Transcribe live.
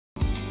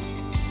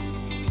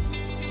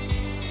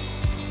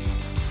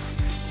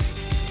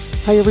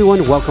Hi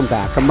everyone, welcome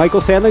back. I'm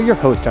Michael Sandler, your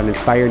host on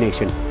Inspire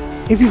Nation.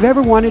 If you've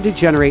ever wanted to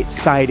generate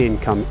side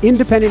income,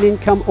 independent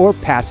income, or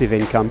passive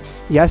income,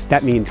 yes,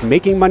 that means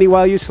making money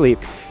while you sleep,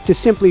 to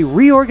simply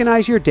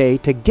reorganize your day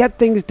to get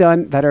things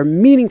done that are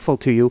meaningful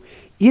to you,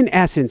 in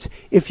essence,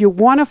 if you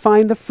want to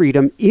find the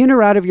freedom in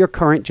or out of your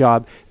current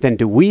job, then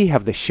do we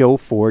have the show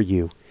for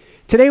you.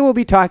 Today we'll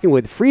be talking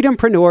with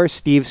freedom-preneur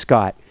Steve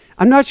Scott.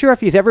 I'm not sure if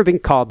he's ever been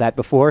called that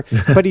before,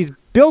 but he's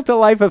built a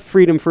life of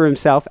freedom for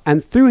himself,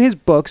 and through his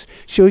books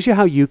shows you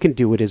how you can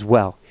do it as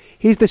well.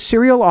 He's the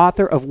serial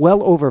author of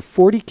well over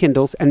 40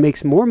 Kindles and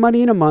makes more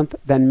money in a month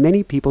than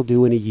many people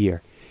do in a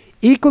year.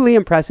 Equally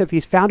impressive,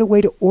 he's found a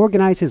way to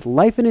organize his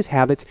life and his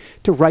habits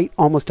to write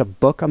almost a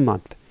book a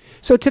month.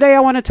 So today I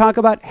want to talk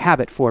about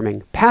habit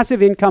forming,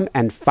 passive income,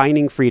 and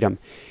finding freedom.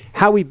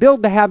 How we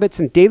build the habits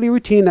and daily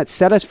routine that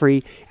set us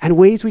free, and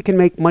ways we can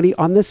make money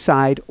on the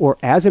side or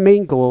as a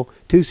main goal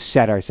to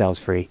set ourselves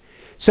free.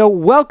 So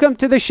welcome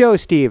to the show,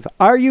 Steve.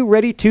 Are you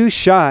ready to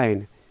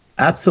shine?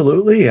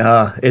 Absolutely.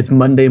 It's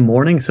Monday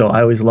morning, so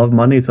I always love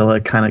Mondays. I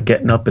like kind of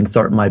getting up and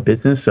starting my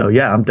business. So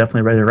yeah, I'm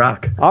definitely ready to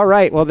rock. All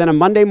right. Well, then a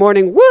Monday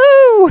morning,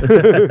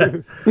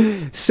 woo!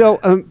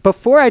 So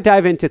before I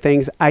dive into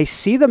things, I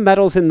see the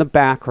medals in the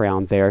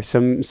background there.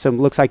 Some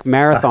looks like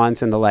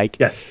marathons and the like.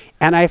 Yes.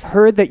 And I've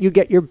heard that you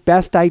get your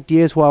best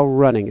ideas while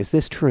running. Is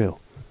this true?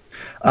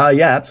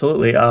 Yeah,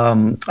 absolutely.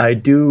 I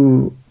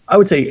do. I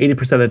would say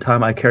 80% of the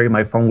time I carry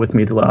my phone with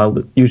me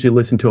to usually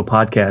listen to a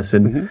podcast,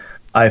 and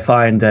I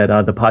find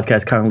that the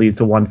podcast kind of leads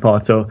to one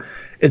thought. So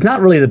it's not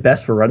really the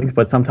best for running,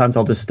 but sometimes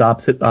I'll just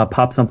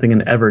pop something in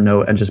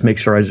Evernote and just make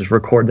sure I just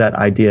record that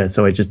idea,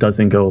 so it just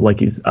doesn't go like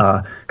you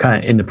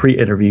kind of in the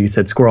pre-interview you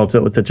said squirrel.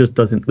 So it just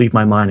doesn't leave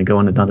my mind and go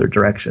in another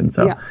direction.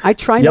 So yeah, I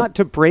try not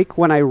to break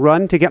when I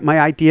run to get my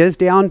ideas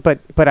down,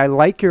 but I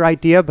like your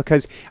idea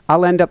because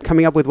I'll end up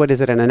coming up with, what is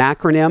it, an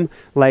acronym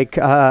like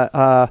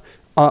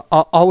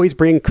always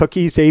bring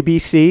cookies,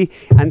 ABC.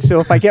 And so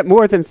if I get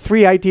more than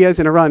 3 ideas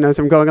in a run as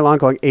I'm going along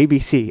going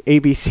ABC,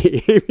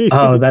 ABC, ABC.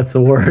 Oh, that's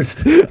the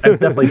worst. I've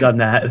definitely done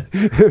that.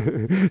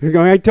 You're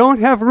going, I don't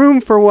have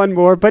room for one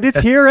more, but it's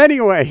here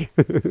anyway.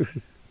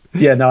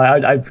 Yeah, no,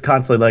 I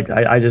constantly,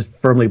 I just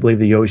firmly believe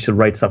that you always should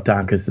write stuff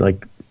down because,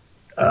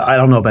 I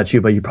don't know about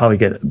you, but you probably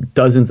get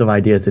dozens of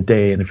ideas a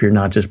day. And if you're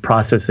not just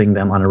processing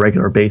them on a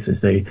regular basis,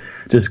 they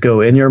just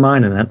go in your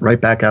mind and then right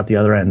back out the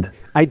other end.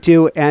 I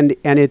do. And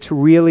it's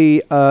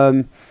really,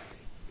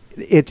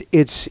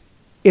 it's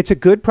a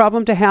good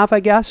problem to have,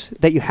 I guess,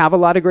 that you have a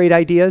lot of great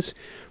ideas.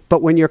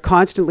 But when you're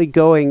constantly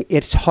going,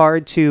 it's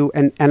hard to,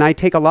 and I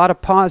take a lot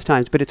of pause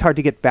times, but it's hard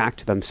to get back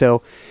to them.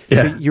 So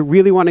you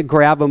really want to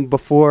grab them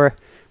before,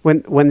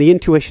 when the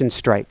intuition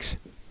strikes.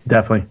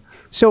 Definitely.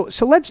 So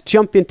let's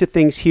jump into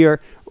things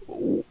here.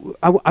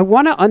 I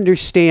want to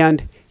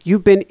understand,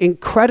 you've been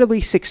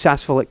incredibly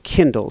successful at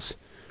Kindles,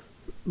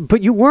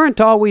 but you weren't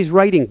always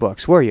writing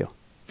books, were you?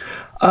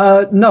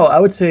 No,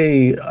 I would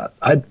say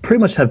I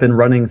pretty much have been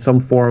running some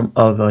form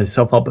of a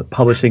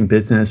self-publishing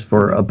business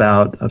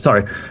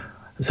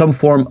some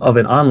form of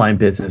an online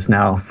business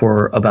now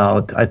for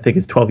about, I think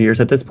it's 12 years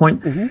at this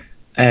point.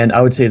 And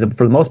I would say that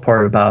for the most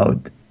part,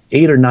 about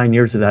 8 or 9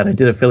 years of that, I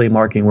did affiliate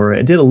marketing where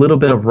I did a little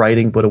bit of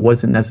writing, but it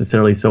wasn't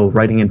necessarily so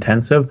writing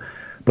intensive.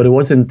 But it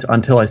wasn't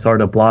until I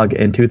started a blog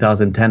in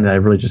 2010 that I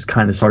really just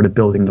kind of started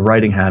building the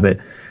writing habit.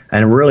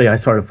 And really, I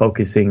started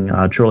focusing,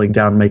 drilling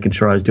down, making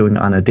sure I was doing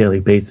it on a daily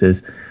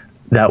basis.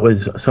 That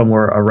was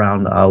somewhere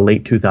around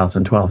late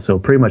 2012. So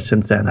pretty much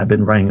since then, I've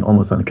been writing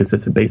almost on a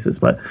consistent basis.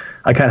 But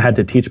I kind of had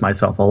to teach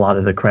myself a lot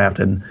of the craft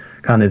and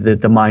kind of the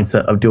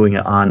mindset of doing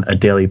it on a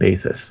daily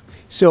basis.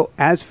 So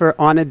as for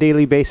on a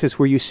daily basis,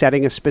 were you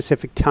setting a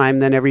specific time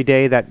then every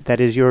day that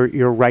is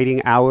your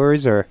writing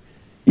hours, or?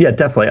 Yeah,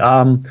 definitely.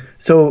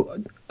 So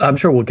I'm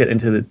sure we'll get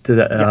into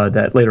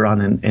that later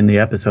on in the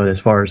episode as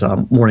far as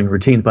morning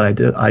routine. But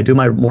I do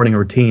my morning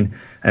routine,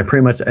 and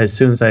pretty much as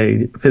soon as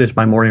I finish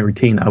my morning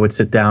routine, I would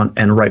sit down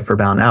and write for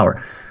about an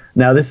hour.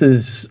 Now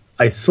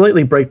I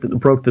slightly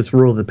broke this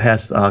rule the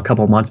past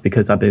couple of months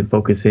because I've been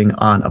focusing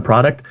on a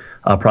product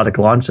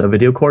launch, a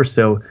video course.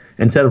 So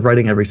instead of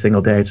writing every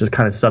single day, I just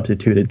kind of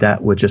substituted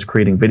that with just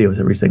creating videos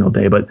every single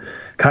day. But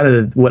kind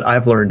of what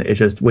I've learned is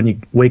just when you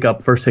wake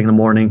up first thing in the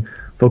morning,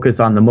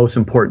 focus on the most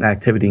important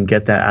activity and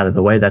get that out of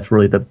the way. That's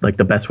really the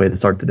best way to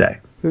start the day.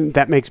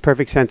 That makes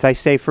perfect sense. I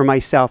say for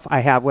myself, I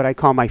have what I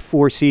call my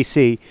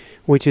 4CC,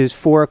 which is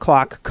 4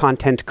 o'clock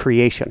content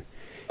creation.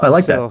 I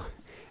like that.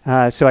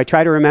 So I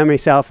try to remember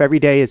myself every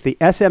day is the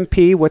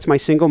SMP, what's my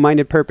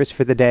single-minded purpose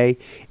for the day,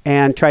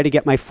 and try to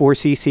get my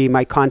 4CC,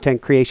 my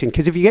content creation.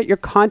 Because if you get your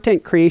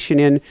content creation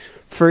in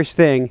first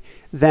thing,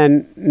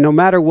 then no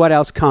matter what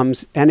else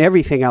comes, and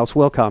everything else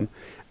will come,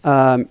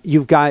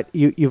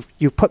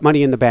 you've put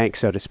money in the bank,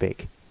 so to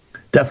speak.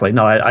 Definitely.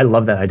 No, I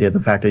love that idea. The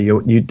fact that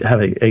you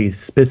have a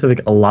specific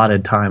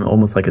allotted time,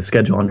 almost like a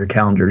schedule on your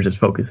calendar, just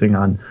focusing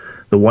on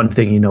the one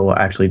thing you know will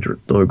actually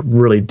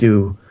really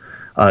do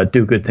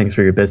good things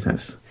for your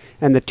business.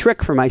 And the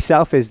trick for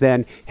myself is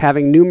then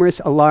having numerous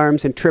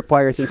alarms and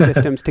tripwires and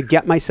systems to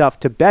get myself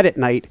to bed at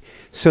night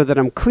so that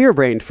I'm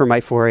clear-brained for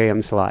my 4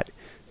 a.m. slot.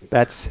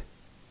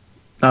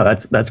 Oh,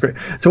 that's great.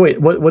 So wait,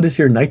 what does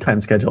your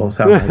nighttime schedule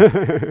sound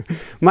like?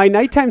 My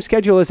nighttime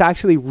schedule is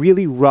actually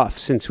really rough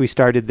since we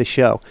started the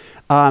show.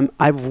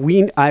 I've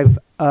reined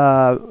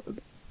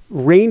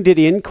it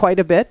in quite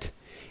a bit,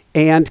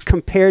 and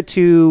compared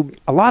to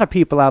a lot of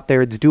people out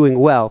there, it's doing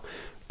well.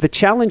 The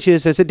challenge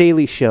is, as a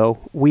daily show,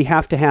 we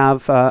have to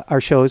have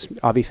our shows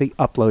obviously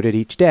uploaded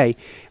each day,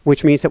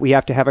 which means that we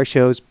have to have our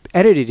shows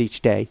edited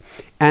each day.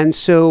 And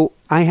so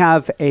I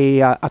have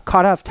a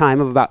cutoff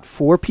time of about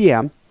 4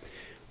 p.m.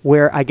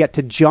 where I get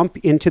to jump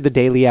into the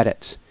daily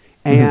edits.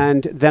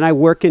 And then I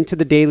work into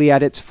the daily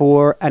edits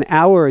for an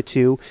hour or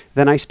two.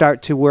 Then I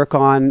start to work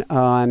on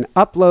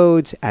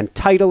uploads and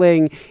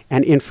titling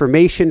and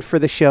information for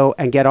the show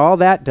and get all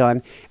that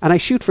done. And I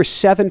shoot for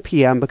 7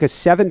 p.m. because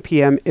 7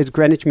 p.m. is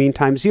Greenwich Mean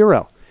Time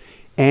 0.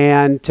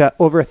 And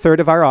over a third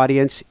of our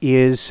audience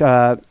is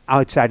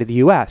outside of the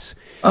U.S.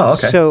 Oh,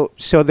 okay.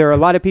 So there are a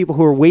lot of people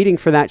who are waiting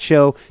for that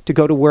show to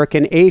go to work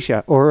in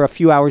Asia, or a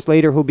few hours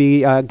later who'll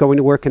be going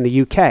to work in the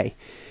U.K.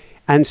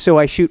 And so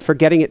I shoot for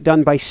getting it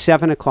done by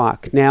 7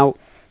 o'clock. Now,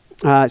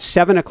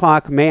 7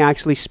 o'clock may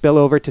actually spill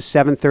over to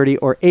 7:30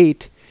 or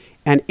 8,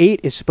 and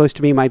 8 is supposed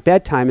to be my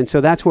bedtime, and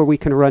so that's where we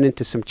can run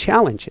into some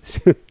challenges.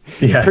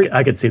 Yeah,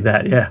 I could see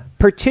that, yeah.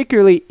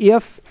 Particularly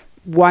if,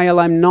 while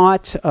I'm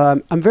not,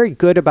 I'm very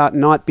good about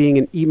not being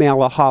an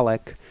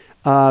emailaholic,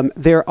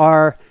 there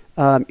are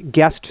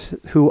guests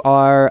who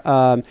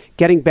are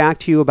getting back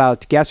to you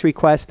about guest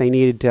requests. They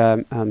needed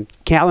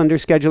calendar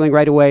scheduling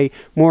right away.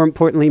 More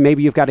importantly,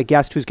 maybe you've got a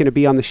guest who's going to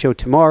be on the show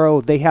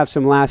tomorrow. They have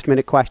some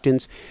last-minute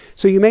questions.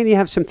 So you may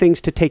have some things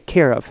to take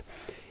care of.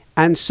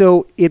 And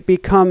so it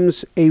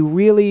becomes a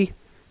really...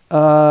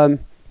 well,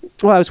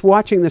 I was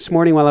watching this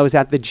morning while I was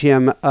at the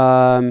gym,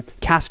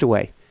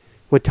 Castaway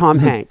with Tom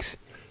Hanks.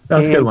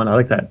 That's a good one. I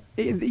like that.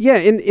 Yeah,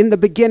 in the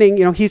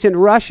beginning, he's in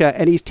Russia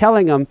and he's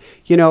telling them,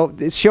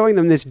 showing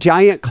them this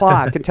giant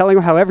clock and telling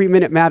them how every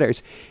minute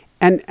matters.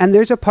 And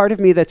there's a part of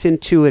me that's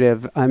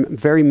intuitive. I'm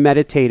very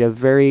meditative,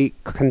 very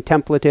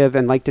contemplative,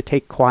 and like to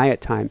take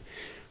quiet time.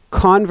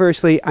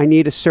 Conversely, I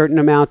need a certain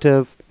amount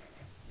of,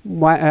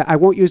 I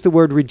won't use the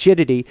word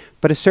rigidity,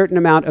 but a certain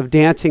amount of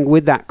dancing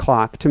with that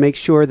clock to make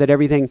sure that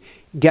everything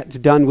gets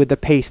done with the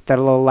pace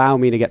that'll allow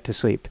me to get to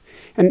sleep.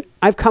 And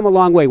I've come a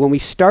long way. When we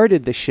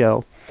started the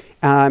show,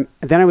 then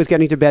I was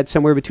getting to bed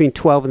somewhere between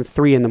 12 and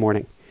 3 in the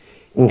morning.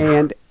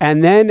 Oof.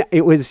 And then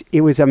it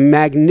was a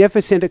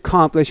magnificent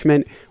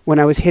accomplishment when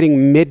I was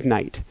hitting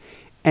midnight.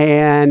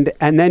 And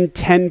then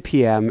 10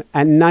 p.m.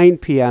 and 9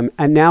 p.m.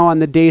 And now on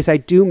the days I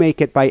do make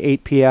it by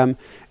 8 p.m.,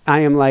 I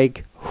am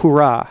like,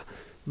 hurrah.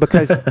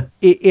 Because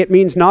it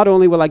means not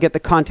only will I get the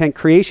content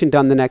creation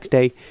done the next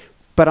day,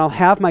 but I'll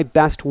have my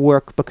best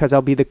work because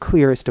I'll be the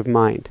clearest of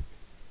mind.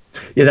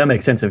 Yeah, that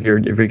makes sense. If you're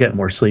getting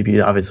more sleep,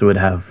 you obviously would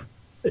have...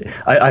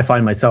 I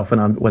find myself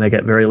when I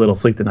get very little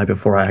sleep the night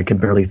before, I can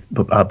barely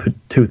put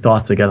two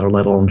thoughts together,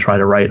 let alone try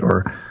to write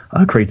or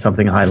create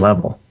something high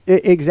level.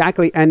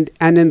 Exactly, and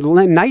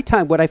in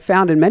nighttime, what I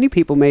found, and many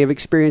people may have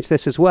experienced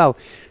this as well,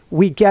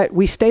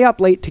 we stay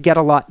up late to get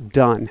a lot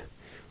done.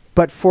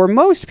 But for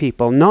most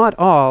people, not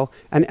all,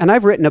 and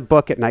I've written a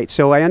book at night,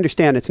 so I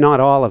understand it's not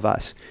all of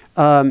us.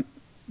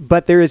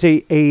 But there is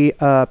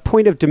a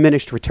point of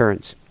diminished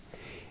returns.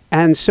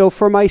 And so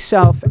for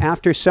myself,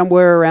 after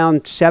somewhere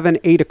around 7,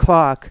 8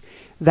 o'clock,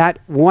 that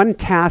one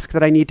task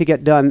that I need to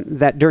get done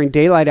that during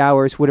daylight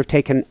hours would have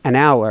taken an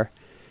hour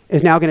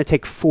is now going to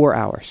take 4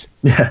 hours.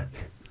 Yeah.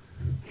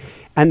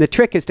 And the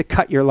trick is to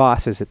cut your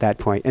losses at that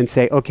point and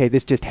say, okay,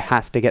 this just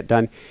has to get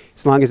done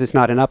as long as it's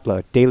not an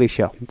upload. Daily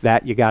show,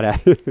 that you gotta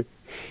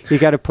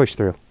push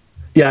through.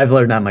 Yeah, I've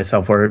learned that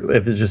myself, where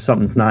if it's just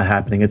something's not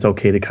happening, it's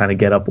okay to kind of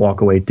get up,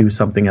 walk away, do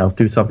something else,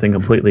 do something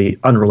completely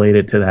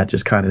unrelated to that,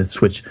 just kind of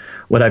switch.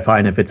 What I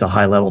find, if it's a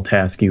high-level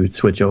task, you would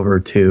switch over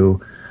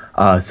to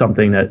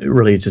something that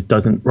really just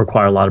doesn't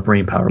require a lot of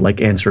brain power,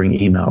 like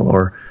answering email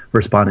or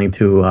responding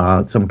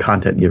to some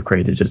content you've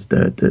created just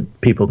to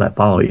people that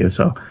follow you.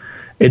 So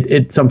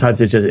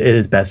sometimes it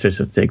is best just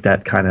to take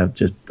that kind of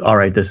just, all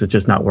right, this is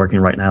just not working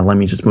right now. Let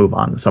me just move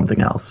on to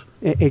something else.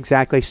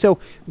 Exactly. So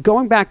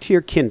going back to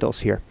your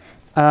Kindles here,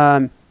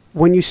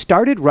 when you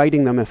started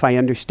writing them, if I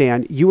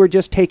understand, you were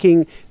just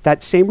taking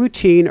that same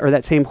routine or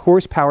that same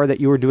horsepower that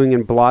you were doing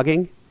in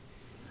blogging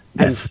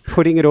and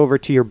putting it over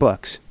to your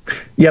books.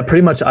 Yeah,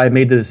 pretty much. I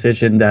made the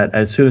decision that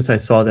as soon as I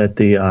saw that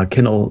the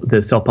Kindle,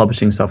 the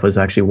self-publishing stuff was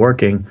actually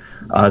working,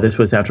 this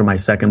was after my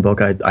second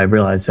book, I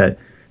realized that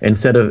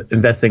instead of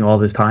investing all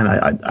this time,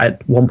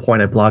 at one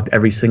point I blogged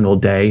every single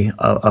day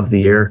of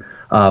the year.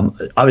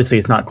 Obviously,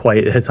 it's not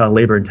quite as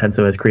labor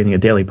intensive as creating a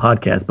daily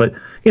podcast, but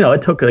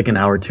it took like an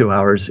hour, 2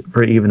 hours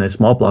for even a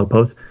small blog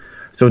post.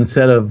 So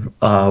instead of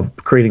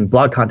creating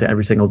blog content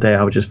every single day,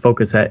 I would just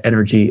focus that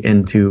energy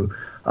into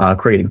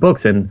creating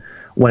books. And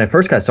when I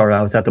first got started,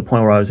 I was at the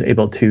point where I was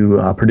able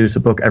to produce a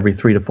book every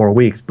 3 to 4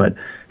 weeks. But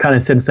kind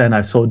of since then,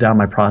 I've slowed down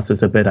my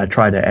process a bit. I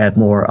try to add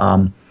more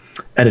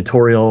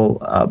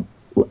editorial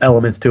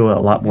elements to it, a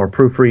lot more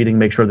proofreading,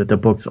 make sure that the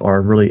books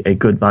are really a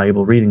good,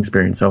 valuable reading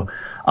experience. So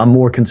I'm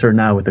more concerned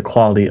now with the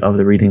quality of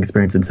the reading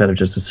experience instead of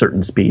just a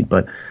certain speed.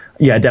 But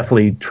yeah, I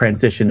definitely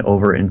transitioned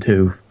over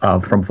into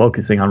from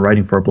focusing on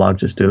writing for a blog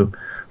just to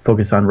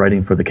focus on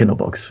writing for the Kindle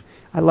books.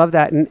 I love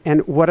that.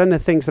 And one of the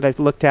things that I've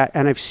looked at,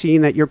 and I've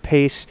seen that your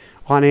pace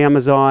on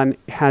Amazon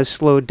has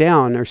slowed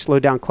down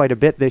quite a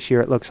bit this year,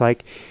 it looks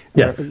like.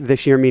 Yes.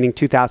 This year meaning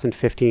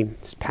 2015,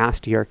 this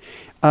past year.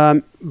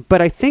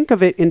 But I think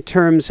of it in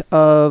terms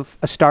of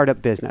a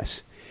startup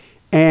business.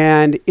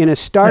 And in a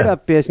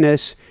startup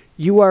business,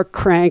 you are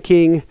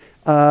cranking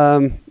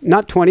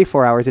not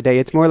 24 hours a day.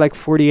 It's more like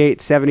 48,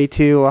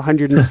 72,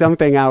 100 and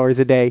something hours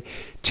a day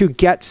to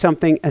get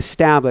something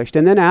established.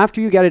 And then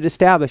after you get it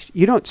established,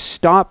 you don't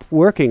stop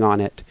working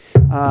on it,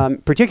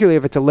 particularly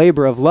if it's a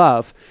labor of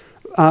love.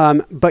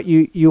 But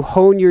you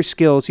hone your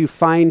skills, you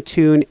fine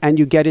tune, and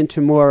you get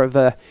into more of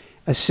a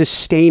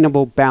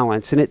sustainable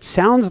balance. And it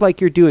sounds like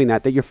you're doing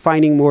that you're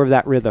finding more of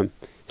that rhythm.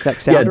 Does that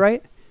sound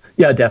right?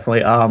 Yeah,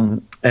 definitely.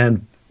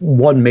 And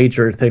one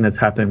major thing that's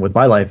happening with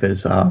my life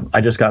is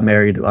I just got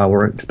married.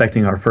 We're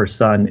expecting our first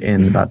son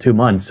in about 2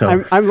 months.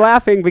 So I'm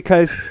laughing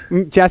because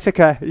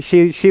Jessica,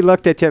 she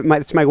looked at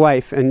it's my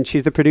wife, and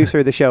she's the producer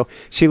of the show.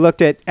 She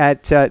looked at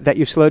that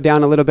you slowed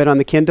down a little bit on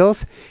the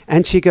Kindles,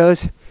 and she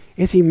goes,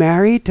 "Is he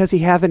married? Does he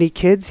have any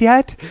kids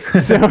yet?"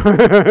 So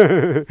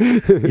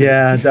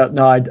yeah,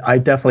 no, I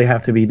definitely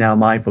have to be now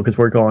mindful because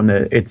we're going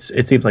to. It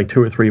seems like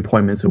 2 or 3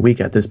 appointments a week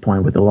at this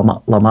point with the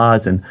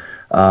Lamas and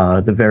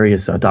the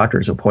various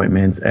doctor's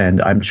appointments.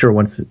 And I'm sure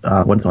once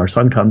our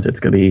son comes, it's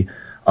going to be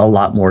a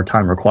lot more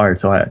time required.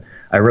 So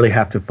I really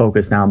have to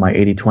focus now on my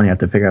 80-20. I have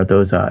to figure out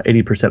those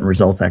 80%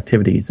 results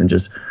activities and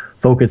just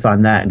focus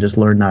on that and just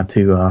learn not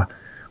to.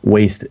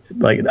 Waste,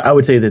 like I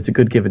would say that's a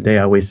good given day.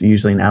 I waste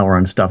usually an hour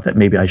on stuff that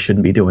maybe I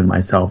shouldn't be doing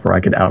myself or I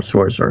could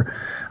outsource. Or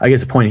I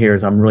guess the point here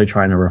is I'm really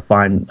trying to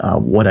refine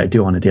what I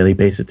do on a daily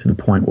basis to the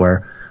point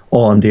where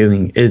all I'm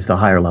doing is the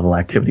higher level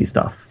activity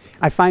stuff.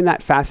 I find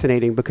that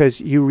fascinating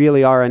because you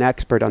really are an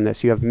expert on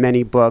this. You have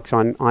many books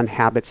on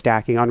habit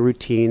stacking, on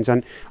routines,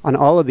 on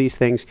all of these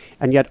things.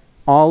 And yet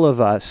all of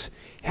us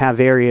have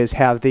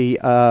the,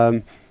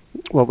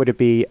 what would it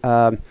be?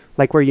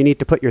 Like where you need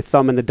to put your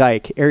thumb in the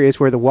dike, areas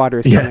where the water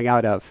is coming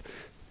out of.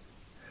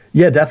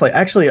 Yeah, definitely.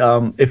 Actually,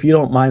 if you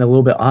don't mind a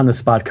little bit on the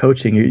spot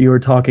coaching, you were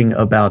talking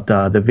about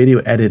the video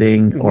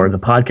editing or the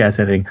podcast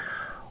editing.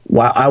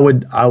 Wow, I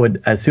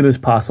would as soon as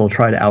possible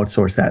try to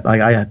outsource that.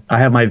 Like I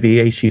have my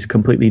VA, she's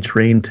completely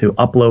trained to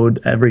upload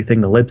everything,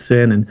 the lips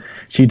in, and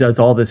she does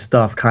all this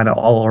stuff kind of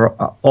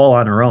all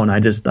on her own. I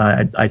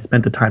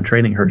spent the time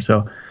training her,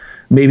 so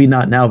maybe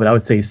not now, but I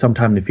would say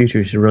sometime in the future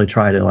you should really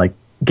try to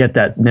get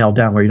that nailed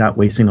down where you're not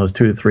wasting those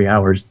 2 to 3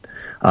 hours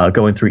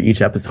going through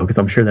each episode, because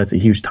I'm sure that's a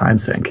huge time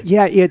sink.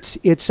 Yeah,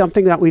 it's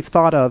something that we've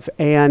thought of,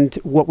 and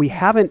what we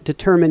haven't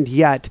determined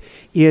yet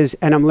is,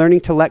 and I'm learning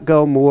to let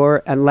go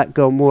more,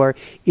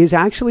 is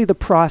actually the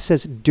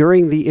process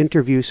during the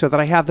interview so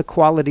that I have the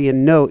quality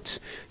in notes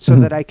so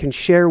that I can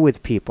share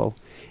with people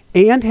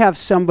and have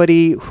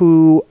somebody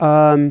who,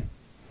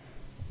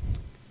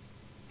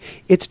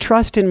 it's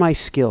trust in my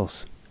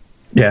skills.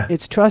 Yeah,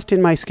 it's trust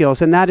in my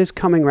skills, and that is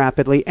coming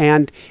rapidly.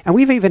 And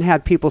we've even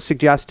had people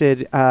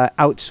suggested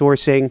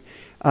outsourcing,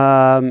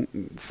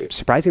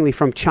 surprisingly,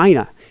 from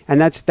China. And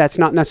that's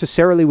not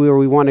necessarily where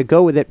we want to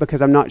go with it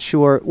because I'm not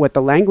sure what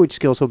the language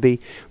skills will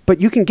be.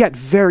 But you can get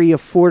very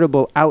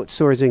affordable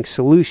outsourcing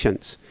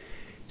solutions.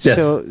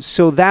 Yes.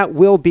 So that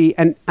will be,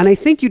 and I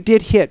think you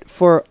did hit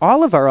for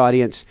all of our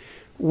audience,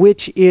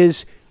 which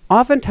is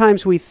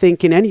oftentimes we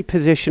think in any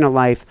position of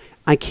life,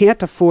 I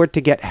can't afford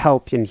to get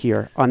help in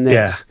here on this.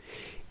 Yeah.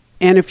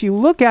 And if you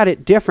look at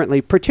it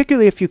differently,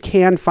 particularly if you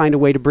can find a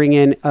way to bring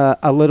in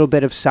a little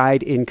bit of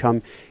side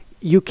income,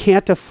 you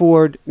can't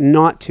afford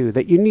not to,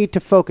 that you need to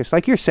focus.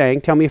 Like you're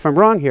saying, tell me if I'm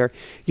wrong here,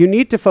 you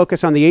need to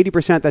focus on the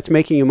 80% that's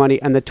making you money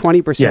and the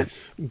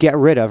 20% get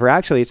rid of. Or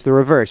actually, it's the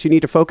reverse. You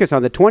need to focus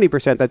on the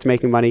 20% that's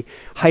making money,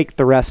 hike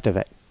the rest of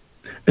it.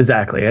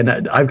 Exactly. And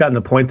I've gotten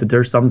the point that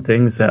there's some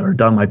things that are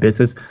done in my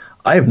business.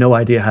 I have no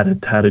idea how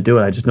to do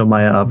it. I just know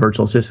my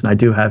virtual assistant. I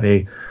do have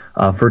a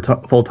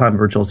full-time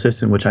virtual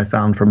assistant, which I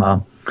found from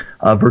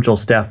a virtual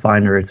staff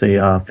finder. It's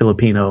a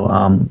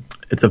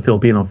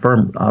Filipino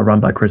firm run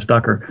by Chris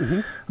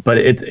Ducker, but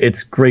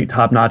it's great,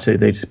 top notch.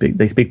 They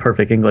speak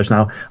perfect English.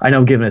 Now I know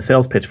I'm giving a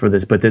sales pitch for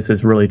this, but this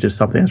is really just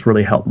something that's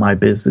really helped my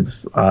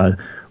business.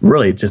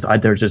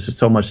 There's just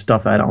so much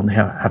stuff I don't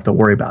have to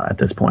worry about at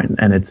this point,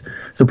 and it's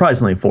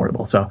surprisingly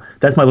affordable. So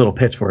that's my little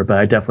pitch for it. But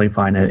I definitely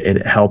find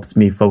it helps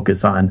me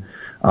focus on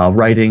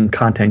writing,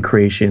 content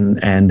creation,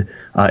 and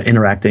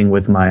interacting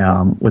with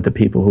with the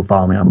people who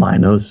follow me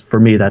online. Those, for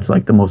me, that's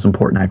like the most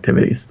important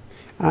activities.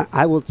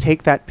 I will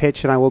take that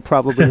pitch and I will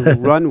probably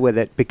run with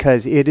it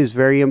because it is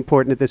very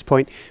important at this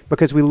point,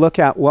 because we look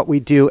at what we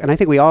do, and I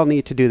think we all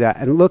need to do that,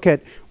 and look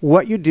at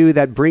what you do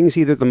that brings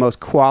either the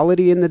most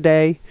quality in the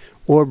day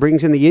or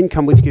brings in the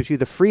income which gives you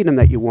the freedom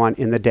that you want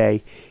in the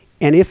day.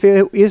 And if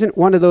it isn't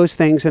one of those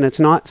things and it's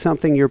not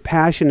something you're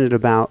passionate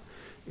about,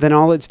 then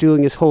all it's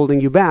doing is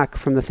holding you back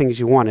from the things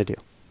you want to do.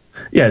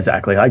 Yeah,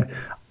 exactly.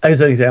 As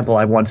an example,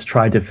 I once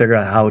tried to figure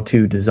out how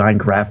to design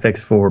graphics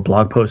for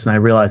blog posts, and I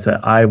realized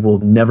that I will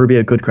never be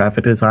a good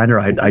graphic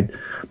designer.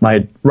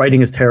 My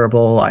writing is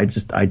terrible. I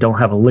don't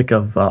have a lick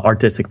of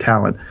artistic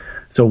talent.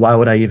 So why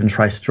would I even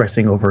try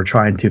stressing over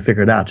trying to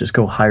figure it out? Just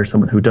go hire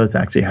someone who does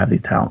actually have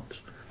these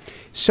talents.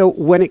 So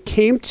when it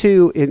came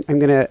to, I'm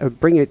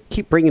going to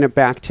keep bringing it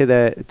back to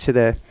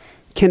the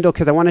Kindle,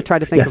 because I want to try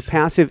to think of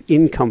passive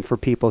income for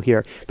people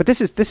here. But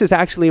this is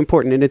actually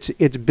important, and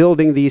it's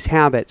building these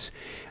habits.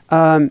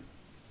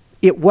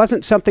 It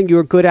wasn't something you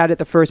were good at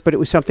the first, but it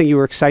was something you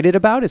were excited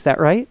about. Is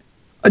that right?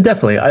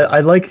 Definitely.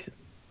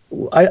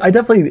 I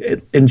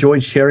definitely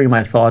enjoyed sharing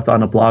my thoughts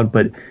on a blog,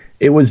 but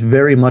it was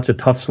very much a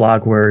tough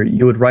slog where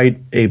you would write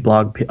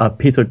a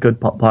piece of good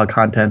blog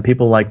content.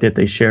 People liked it.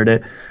 They shared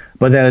it.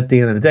 But then at the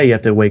end of the day, you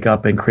have to wake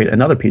up and create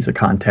another piece of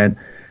content.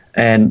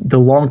 And the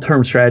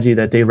long-term strategy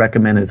that they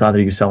recommend is either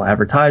you sell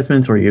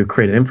advertisements or you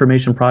create an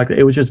information product.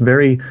 It was just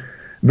very,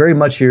 very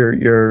much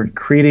you're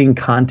creating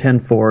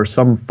content for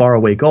some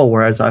faraway goal.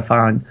 Whereas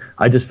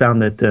I just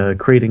found that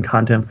creating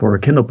content for a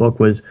Kindle book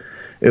was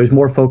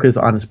more focused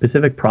on a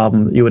specific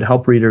problem. You would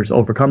help readers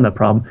overcome that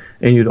problem,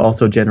 and you'd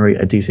also generate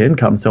a decent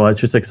income. So I was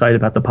just excited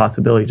about the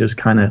possibility of just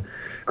kind of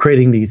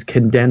creating these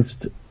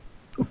condensed,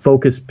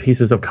 focused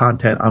pieces of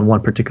content on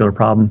one particular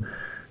problem,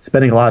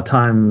 spending a lot of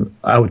time,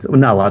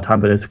 not a lot of time,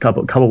 but it's a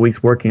couple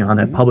weeks working on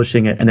it,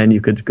 publishing it, and then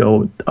you could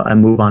go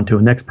and move on to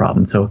a next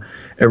problem. So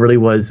it really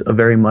was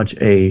very much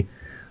a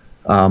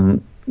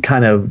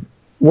kind of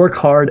work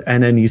hard,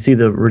 and then you see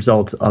the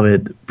results of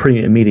it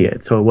pretty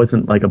immediate. So it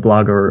wasn't like a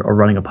blog or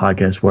running a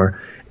podcast where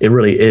it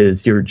really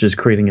is, you're just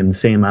creating an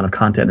insane amount of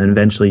content, and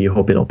eventually you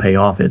hope it'll pay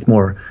off. It's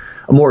more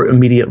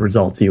immediate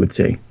results you would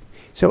see.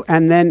 So,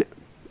 and then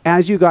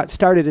as you got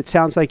started, it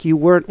sounds like you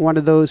weren't one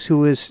of those who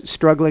was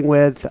struggling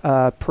with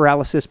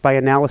paralysis by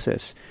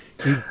analysis.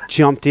 You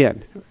jumped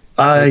in.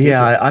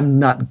 I'm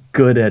not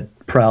good at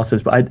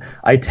paralysis, but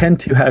I tend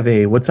to have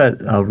a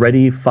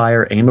ready,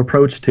 fire, aim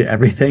approach to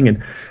everything.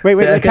 And wait,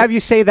 let's have you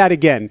say that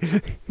again.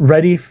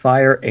 Ready,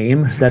 fire,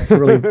 aim. That's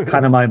really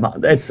kind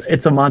of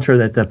it's a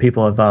mantra that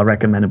people have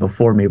recommended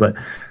before me. But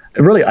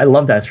really, I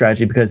love that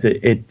strategy because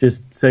it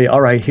just say, all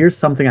right, here's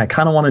something I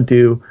kind of want to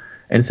do.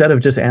 Instead of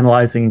just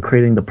analyzing and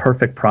creating the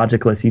perfect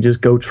project list, you just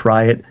go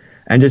try it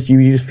and you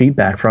use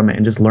feedback from it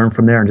and just learn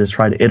from there and just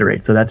try to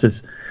iterate. So that's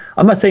just,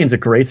 I'm not saying it's a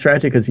great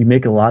strategy because you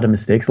make a lot of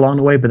mistakes along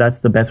the way, but that's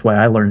the best way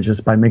I learn,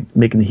 just by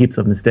making heaps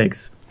of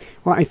mistakes.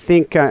 Well, I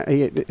think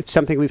it's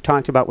something we've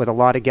talked about with a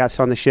lot of guests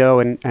on the show,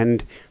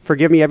 and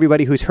forgive me,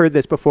 everybody who's heard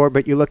this before,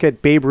 but you look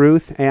at Babe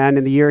Ruth, and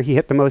in the year he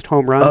hit the most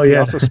home runs, he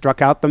also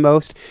struck out the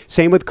most.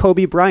 Same with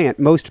Kobe Bryant,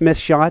 most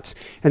missed shots,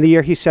 and the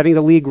year he's setting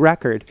the league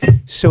record.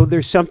 So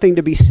there's something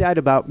to be said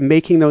about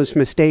making those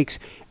mistakes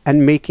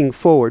and moving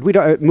forward. We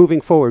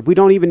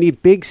don't even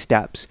need big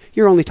steps.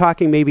 You're only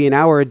talking maybe an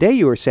hour a day,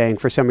 you were saying,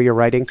 for some of your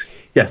writing.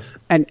 Yes.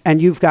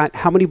 And you've got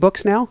how many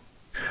books now?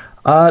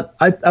 I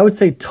would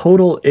say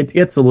total, it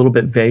gets a little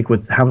bit vague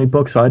with how many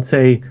books. So I'd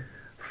say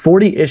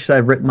 40-ish that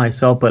I've written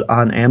myself, but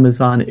on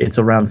Amazon, it's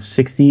around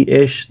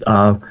 60-ish.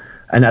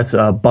 And that's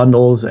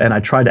bundles. And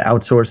I tried to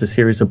outsource a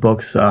series of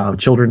books,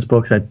 children's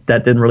books. That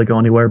didn't really go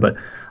anywhere. But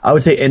I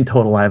would say in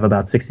total, I have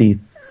about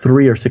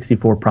 63 or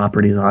 64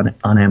 properties on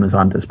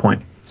Amazon at this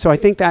point. So I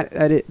think that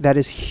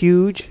is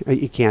huge.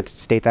 You can't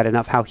state that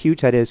enough, how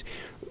huge that is.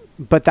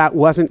 But that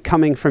wasn't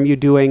coming from you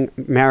doing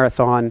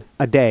marathon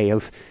a day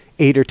of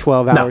 8 or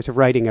 12 hours of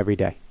writing every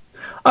day.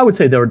 I would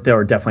say there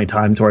are definitely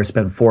times where I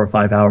spend 4 or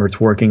 5 hours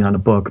working on a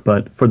book,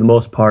 but for the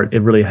most part,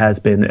 it really has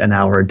been an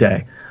hour a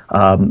day.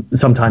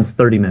 Sometimes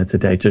 30 minutes a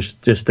day,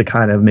 just to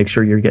kind of make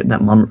sure you're getting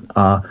that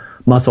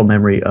muscle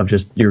memory of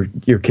just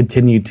you're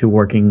continuing to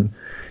work on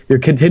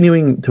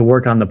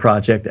the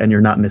project, and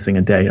you're not missing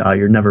a day.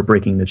 You're never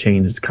breaking the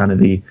chain. It's kind of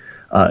the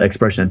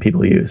expression that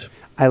people use.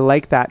 I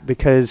like that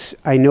because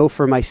I know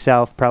for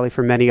myself, probably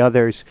for many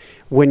others,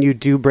 when you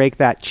do break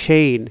that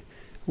chain,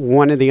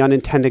 one of the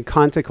unintended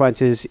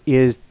consequences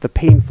is the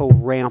painful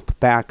ramp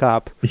back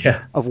up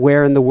of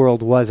where in the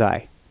world was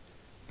I?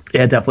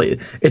 Yeah, definitely.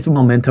 It's a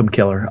momentum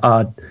killer.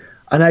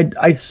 And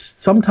I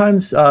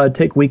sometimes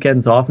take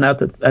weekends off now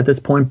at this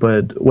point,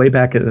 but way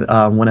back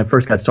when I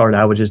first got started,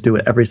 I would just do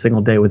it every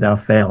single day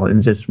without fail.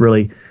 And just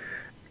really,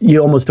 you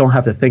almost don't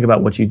have to think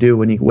about what you do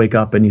when you wake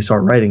up and you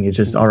start writing. It's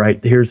just, all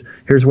right, here's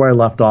where I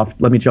left off.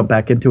 Let me jump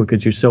back into it,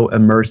 because you're so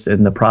immersed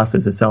in the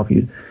process itself.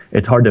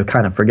 It's hard to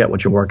kind of forget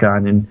what you work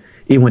on. And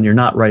even when you're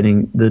not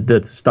writing,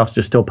 the stuff's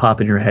just still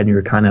popping in your head, and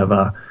you're kind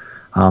of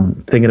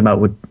thinking about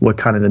what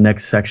kind of the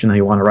next section that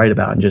you want to write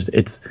about. And just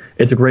it's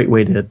a great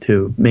way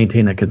to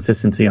maintain that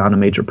consistency on a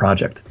major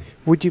project.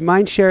 Would you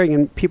mind sharing,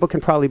 and people can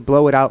probably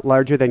blow it out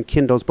larger than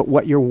Kindles, but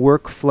what your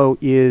workflow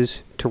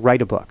is to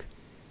write a book?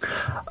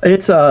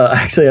 It's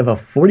actually I have a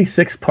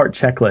 46-part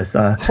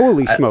checklist.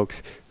 Holy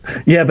smokes.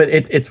 Yeah, but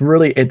it's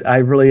really I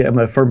really am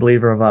a firm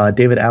believer of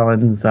David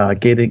Allen's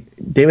Getting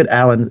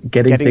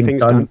Things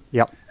Done.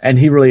 Yep. And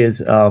he really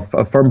is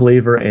a firm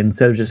believer,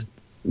 instead of just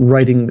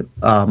writing,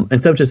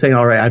 instead of just saying,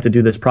 all right, I have to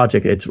do this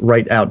project, it's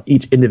write out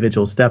each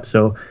individual step.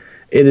 So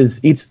it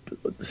is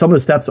some of the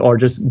steps are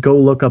just go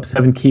look up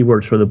 7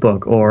 keywords for the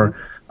book, or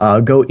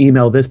go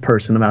email this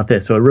person about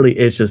this. So it really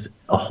is just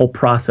a whole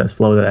process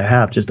flow that I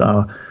have, just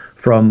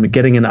from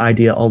getting an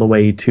idea all the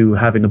way to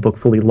having the book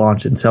fully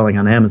launched and selling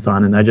on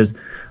Amazon. And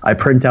I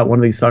print out one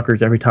of these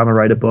suckers every time I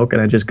write a book,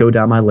 and I just go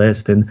down my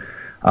list. And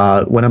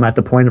when I'm at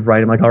the point of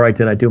writing, I'm like, all right,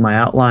 did I do my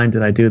outline?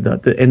 Did I do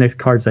the index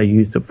cards I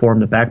use to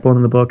form the backbone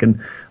of the book? And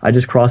I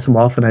just cross them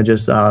off, and I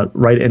just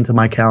write into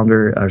my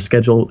calendar or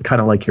schedule, kind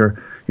of like your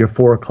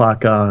 4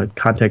 o'clock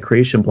content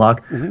creation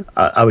block.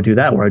 I would do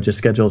that, where I just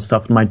schedule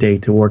stuff in my day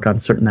to work on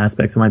certain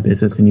aspects of my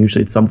business, and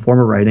usually it's some form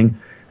of writing,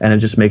 and I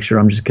just make sure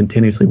I'm just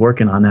continuously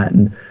working on that.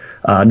 And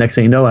next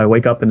thing you know, I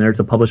wake up and there's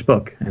a published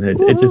book, and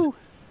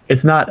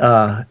it's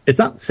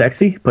not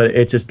sexy, but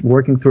it's just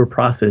working through a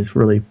process.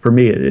 Really, for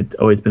me, it's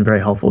always been very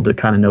helpful to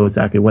kind of know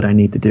exactly what I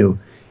need to do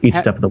each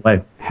step of the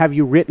way. Have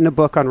you written a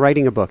book on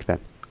writing a book then?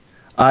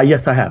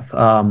 Yes, I have.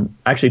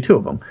 Actually, 2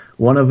 of them.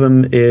 One of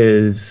them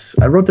is,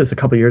 I wrote this a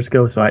couple years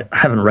ago, so I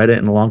haven't read it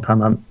in a long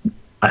time.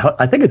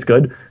 I think it's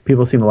good.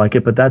 People seem to like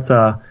it, but that's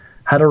How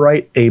to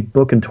Write a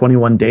Book in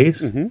 21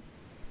 Days.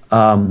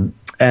 And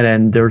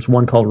then there's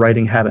one called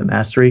Writing Habit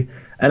Mastery.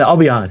 And I'll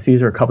be honest,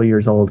 these are a couple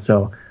years old,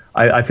 so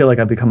I feel like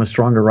I've become a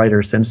stronger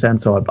writer since then.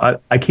 So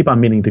I keep on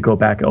meaning to go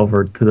back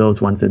over to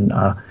those ones and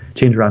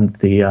change around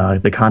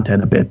the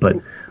content a bit. But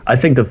I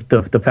think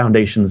the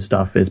foundation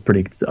stuff is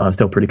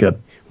still pretty good.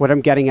 What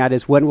I'm getting at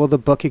is, when will the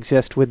book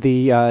exist with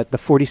the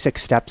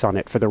 46 steps on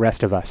it for the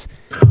rest of us?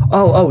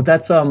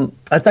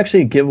 That's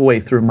actually a giveaway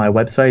through my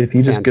website. If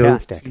you just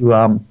Fantastic. go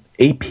to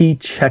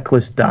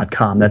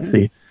apchecklist.com, that's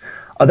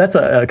that's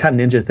a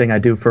kind of ninja thing I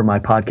do for my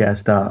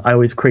podcast. I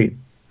always create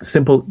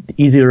simple,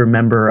 easy to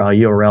remember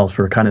URLs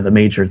for kind of the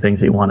major things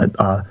that you want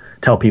to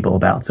tell people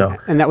about. So,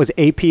 and that was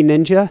AP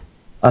Ninja?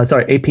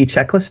 Sorry, AP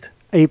Checklist.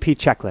 AP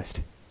Checklist.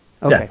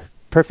 Okay, yes.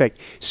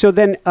 Perfect. So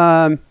then,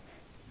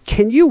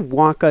 can you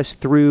walk us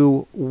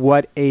through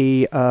what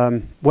a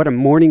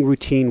morning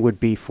routine would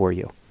be for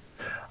you?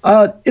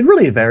 It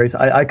really varies.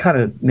 I kind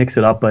of mix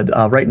it up, but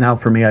right now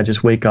for me, I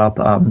just wake up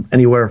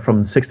anywhere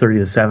from 6:30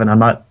 to 7. I'm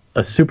not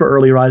a super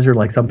early riser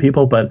like some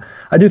people, but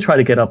I do try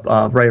to get up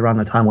right around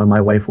the time when my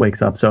wife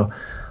wakes up. So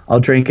I'll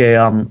drink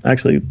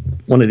actually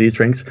one of these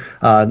drinks.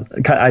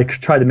 I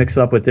try to mix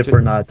it up with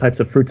different types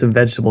of fruits and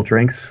vegetable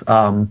drinks.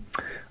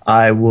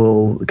 I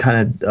will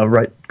kind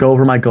of go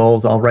over my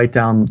goals. I'll write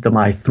down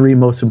my 3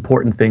 most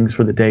important things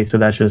for the day. So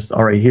that's just,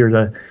 all right,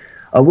 here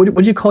what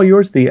would you call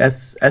yours? The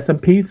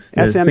SMPs?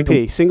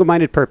 SMP,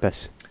 single-minded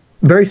purpose.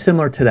 Very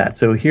similar to that.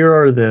 So here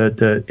are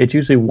it's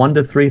usually 1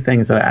 to 3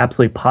 things that I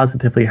absolutely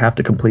positively have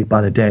to complete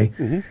by the day.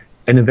 And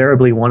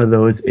invariably one of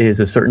those is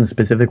a certain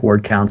specific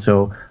word count.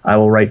 So I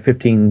will write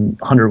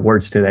 1,500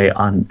 words today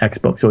on X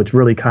book. So it's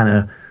really kind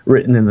of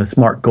written in the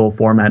SMART goal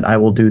format. I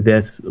will do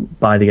this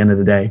by the end of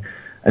the day.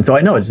 And so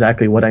I know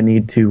exactly what I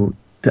need to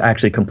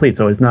actually complete.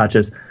 So it's not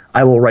just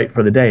I will write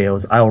for the day.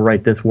 I will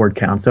write this word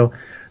count. So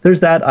there's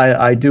that.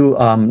 I do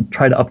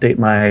try to update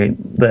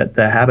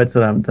the habits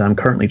that I'm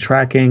currently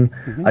tracking.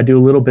 I do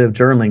a little bit of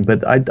journaling,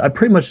 but I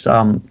pretty much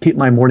keep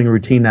my morning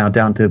routine now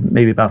down to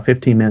maybe about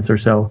 15 minutes or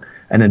so,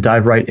 and then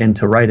dive right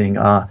into writing.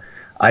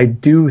 I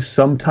do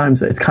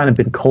sometimes, it's kind of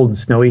been cold and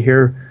snowy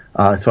here,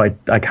 so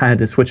I kind of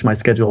just switch my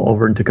schedule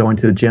over into going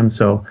to the gym.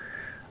 So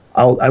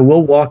I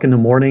will walk in the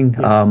morning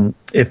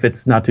if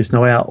it's not too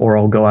snowy out, or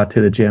I'll go out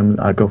to the gym,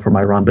 go for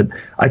my run. But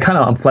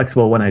I'm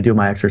flexible when I do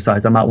my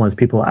exercise. I'm not one of those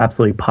people who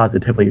absolutely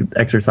positively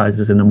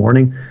exercises in the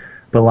morning.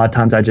 But a lot of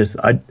times I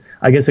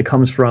guess it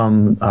comes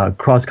from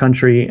cross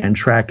country and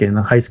track in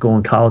high school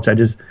and college. I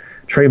just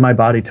train my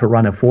body to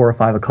run at 4 or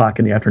 5 o'clock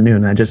in the afternoon.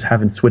 And I just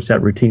haven't switched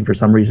that routine for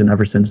some reason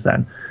ever since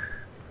then.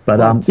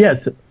 But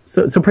yes,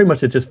 so pretty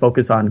much it's just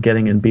focus on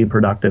getting and being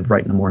productive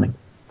right in the morning.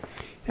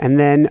 And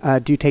then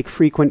do you take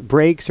frequent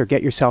breaks or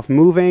get yourself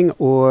moving,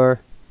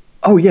 or?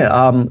 Oh,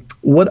 yeah.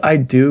 What I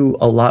do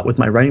a lot with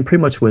my writing,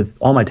 pretty much with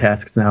all my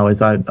tasks now,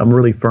 is I'm a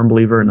really firm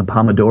believer in the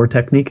Pomodoro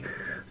technique.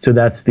 So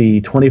that's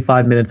the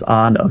 25 minutes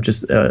on of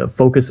just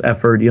focus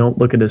effort. You don't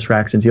look at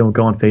distractions. You don't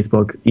go on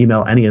Facebook,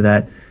 email, any of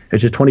that.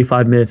 It's just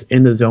 25 minutes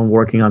in the zone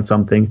working on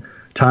something.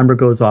 Timer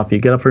goes off. You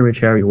get up from your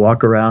chair. You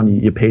walk around.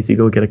 You pace. You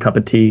go get a cup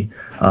of tea,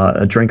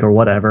 a drink, or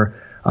whatever.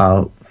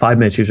 5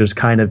 minutes, you're just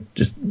kind of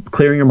just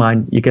clearing your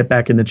mind. You get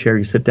back in the chair,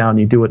 you sit down,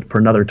 you do it for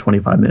another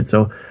 25 minutes.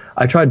 So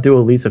I try to do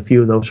at least a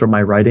few of those for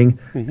my writing.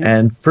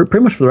 And for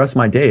pretty much for the rest of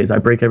my days, I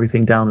break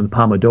everything down into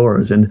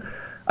Pomodoros. And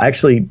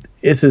actually,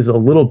 this is a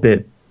little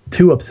bit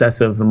too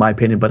obsessive in my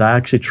opinion, but I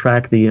actually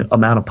track the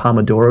amount of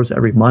Pomodoros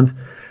every month.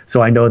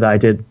 So I know that I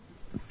did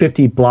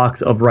 50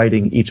 blocks of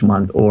writing each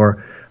month,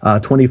 or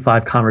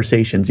 25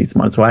 conversations each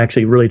month. So I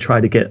actually really try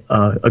to get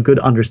a good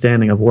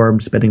understanding of where I'm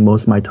spending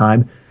most of my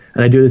time.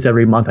 And I do this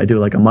every month. I do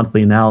like a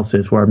monthly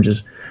analysis where I'm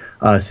just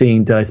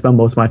seeing, did I spend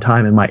most of my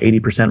time in my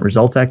 80%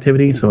 results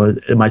activity? So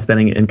am I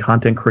spending it in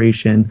content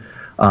creation,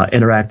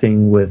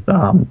 interacting with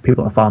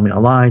people that follow me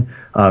online,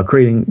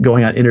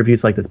 going on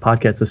interviews like this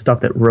podcast, the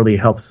stuff that really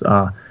helps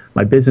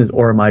my business?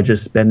 Or am I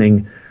just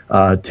spending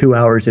 2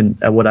 hours in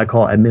what I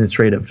call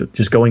administrative,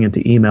 just going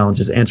into email and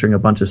just answering a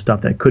bunch of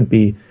stuff that could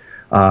be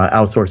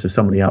outsourced to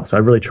somebody else? So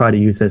I really try to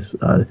use this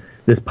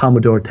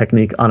Pomodoro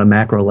technique on a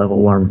macro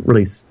level, where I'm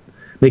really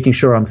making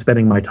sure I'm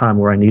spending my time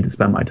where I need to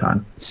spend my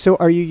time. So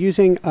are you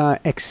using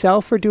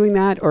Excel for doing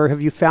that, or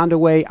have you found a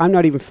way? I'm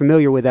not even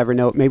familiar with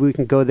Evernote. Maybe we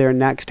can go there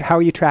next. How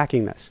are you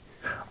tracking this?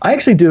 I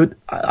actually do.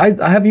 I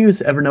have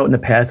used Evernote in the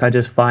past. I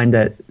just find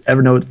that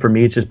Evernote for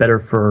me is just better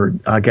for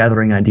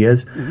gathering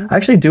ideas. I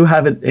actually do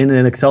have it in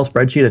an Excel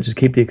spreadsheet. I just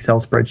keep the Excel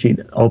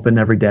spreadsheet open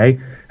every day,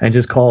 and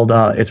just called.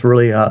 It's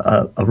really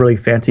a really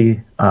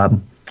fancy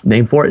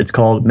name for it. It's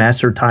called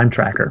Master Time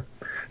Tracker.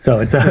 So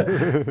it's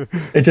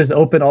just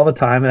open all the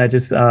time, and I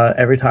just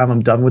every time I'm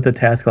done with the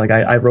task, like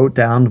I wrote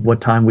down what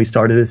time we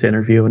started this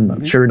interview,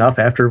 and sure enough,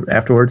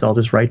 afterwards I'll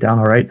just write down,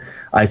 all right,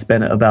 I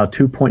spent about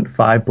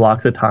 2.5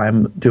 blocks of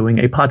time doing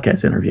a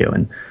podcast interview,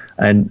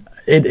 and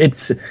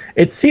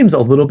it seems a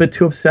little bit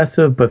too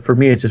obsessive, but for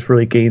me it just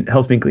really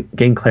helps me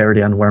gain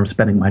clarity on where I'm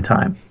spending my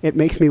time. It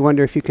makes me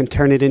wonder if you can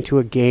turn it into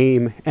a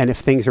game, and if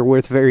things are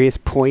worth various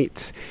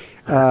points.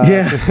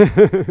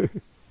 Yeah,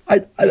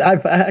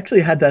 I've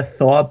actually had that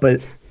thought,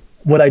 but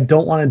what I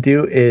don't want to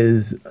do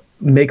is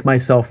make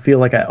myself feel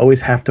like I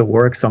always have to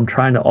work. So I'm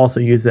trying to also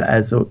use it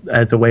as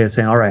a way of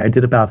saying, all right, I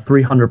did about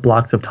 300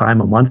 blocks of time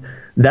a month.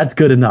 That's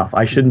good enough.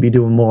 I shouldn't be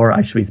doing more.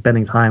 I should be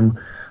spending time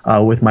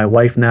with my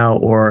wife now,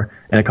 or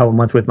in a couple of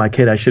months with my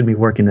kid. I shouldn't be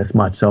working this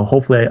much. So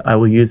hopefully I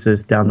will use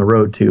this down the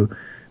road to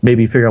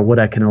maybe figure out what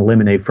I can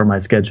eliminate from my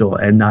schedule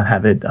and not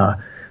have it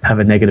have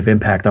a negative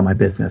impact on my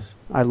business.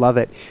 I love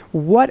it.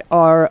 What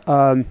are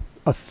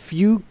a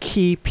few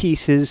key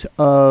pieces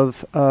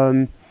of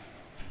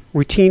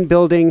routine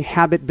building,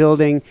 habit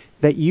building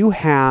that you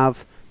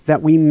have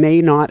that we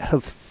may not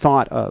have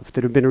thought of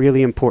that have been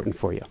really important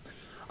for you?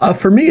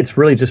 For me, it's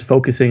really just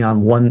focusing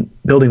on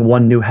building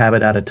one new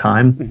habit at a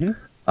time.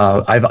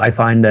 I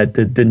find that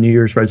the New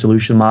Year's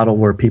resolution model,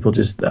 where people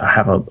just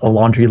have a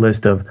laundry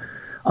list of,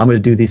 I'm going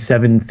to do these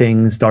 7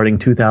 things starting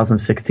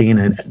 2016,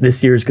 and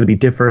this year is going to be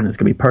different, it's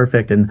going to be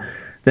perfect, and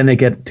then they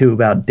get to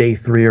about day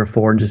 3 or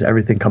 4 and just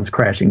everything comes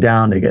crashing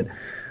down.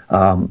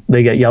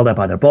 They get yelled at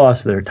by their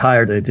boss. They're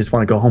tired. They just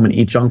want to go home and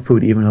eat junk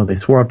food, even though they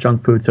swore off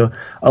junk food. So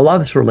a lot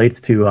of this relates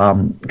to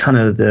kind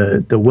of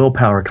the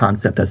willpower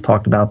concept that's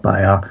talked about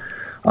by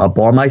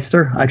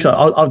Baumeister. Actually,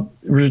 I'll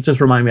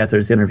just remind me after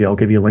this interview, I'll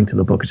give you a link to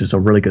the book. It's just a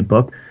really good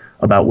book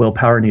about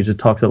willpower, and he just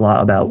talks a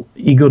lot about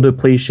ego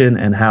depletion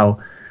and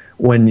how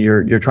when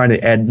you're trying to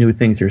add new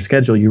things to your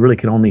schedule, you really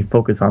can only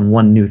focus on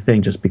one new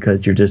thing just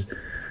because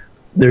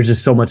there's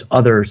just so much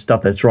other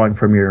stuff that's drawing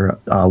from your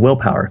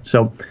willpower.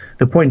 So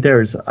the point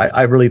there is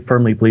I really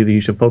firmly believe that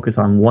you should focus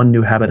on one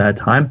new habit at a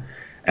time.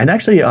 And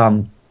actually,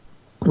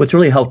 what's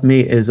really helped me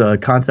is a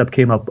concept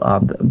came up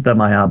that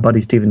my buddy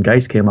Stephen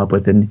Geist came up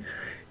with, and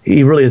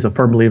he really is a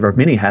firm believer of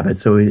mini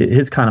habits. So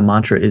his kind of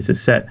mantra is to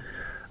set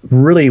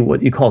really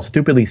what you call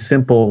stupidly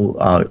simple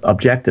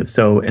objectives.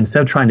 So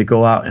instead of trying to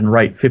go out and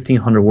write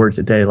 1,500 words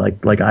a day,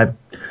 like I've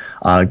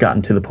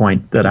gotten to the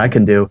point that I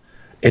can do,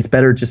 it's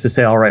better just to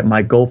say, all right,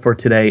 my goal for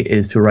today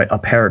is to write a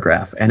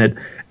paragraph. And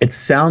it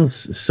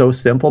sounds so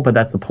simple, but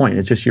that's the point.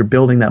 It's just you're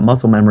building that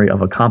muscle memory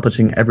of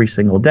accomplishing every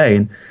single day.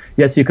 And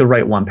yes, you could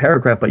write one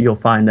paragraph, but you'll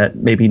find that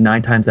maybe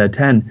 9 times out of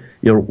 10,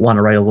 you'll want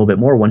to write a little bit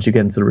more once you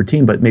get into the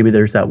routine. But maybe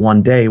there's that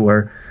one day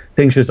where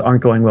things just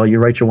aren't going well. You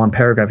write your one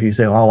paragraph, you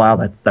say, oh, wow,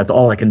 that's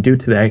all I can do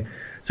today.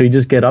 So you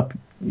just get up,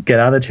 get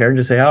out of the chair and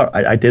just say, oh,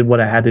 I did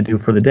what I had to do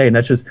for the day. And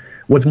that's just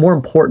what's more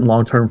important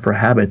long-term for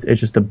habits. It's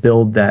just to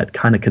build that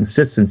kind of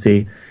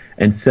consistency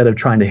instead of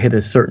trying to hit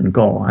a certain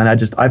goal. And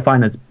I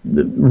find that's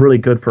really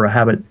good for a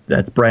habit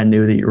that's brand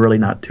new that you're really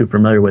not too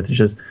familiar with. It's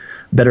just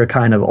better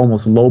kind of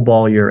almost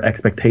lowball your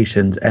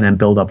expectations and then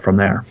build up from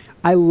there.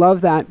 I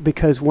love that,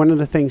 because one of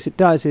the things it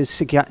does is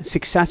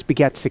success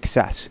begets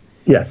success.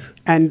 Yes.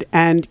 And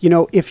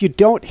if you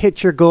don't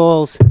hit your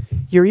goals,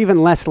 you're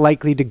even less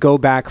likely to go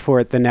back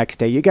for it the next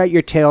day. You got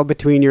your tail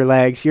between your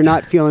legs. You're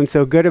not feeling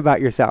so good about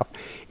yourself.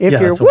 If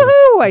you're,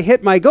 woohoo, I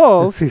hit my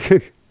goals,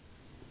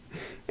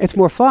 it's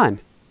more fun.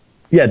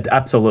 Yeah,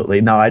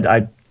 absolutely. No,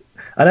 I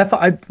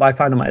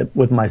find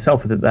with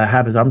myself that the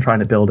habits I'm trying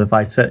to build, if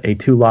I set a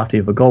too lofty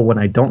of a goal, when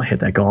I don't hit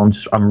that goal,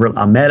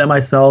 I'm mad at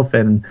myself,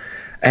 and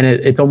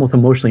it's almost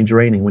emotionally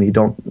draining when you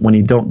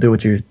don't do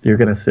what you're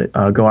going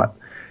to go out.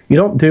 You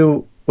don't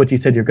do what you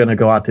said you're going to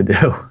go out to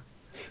do.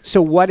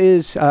 So what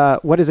is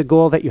a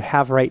goal that you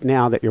have right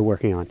now that you're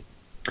working on?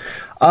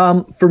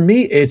 For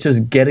me, it's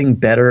just getting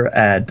better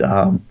at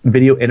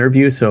video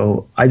interviews.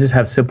 So I just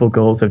have simple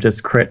goals of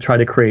just try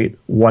to create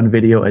one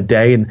video a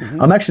day. And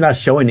I'm actually not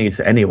showing these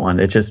to anyone.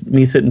 It's just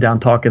me sitting down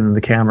talking to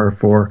the camera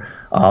for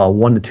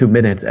 1 to 2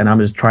 minutes. And I'm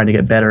just trying to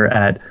get better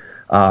at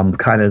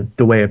kind of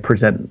the way I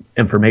present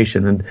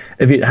information. And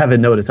if you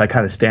haven't noticed, I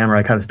kind of stammer.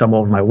 I kind of stumble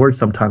over my words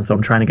sometimes. So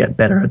I'm trying to get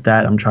better at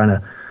that. I'm trying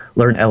to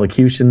learn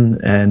elocution,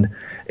 and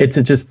it's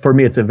just, for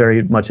me, it's a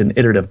very much an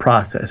iterative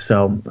process.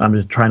 So I'm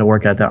just trying to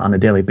work at that on a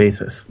daily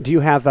basis. Do you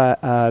have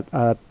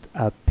a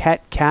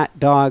pet, cat,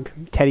 dog,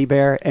 teddy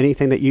bear,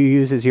 anything that you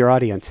use as your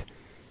audience?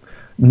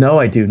 No,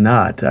 I do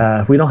not.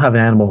 We don't have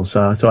animals,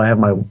 so I have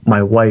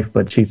my wife,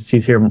 but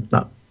she's here.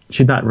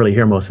 She's not really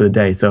here most of the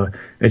day, so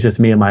it's just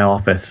me in my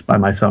office by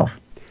myself.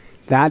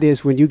 That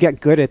is, when you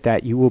get good at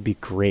that, you will be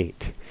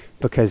great,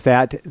 because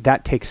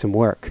that takes some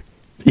work.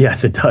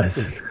 Yes, it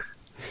does.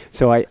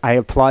 So I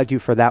applaud you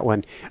for that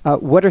one.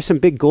 What are some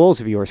big goals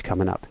of yours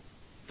coming up?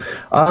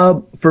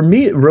 For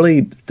me,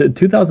 really,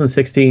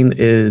 2016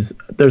 is,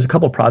 there's a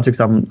couple projects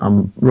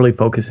I'm really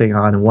focusing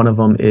on, and one of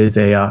them is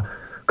a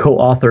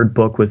co-authored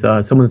book with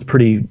someone that's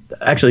pretty,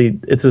 actually,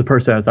 it's a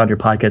person that's on your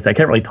podcast. I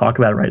can't really talk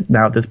about it right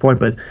now at this point,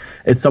 but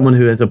it's someone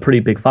who has a pretty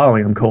big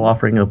following. I'm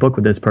co-authoring a book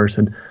with this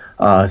person.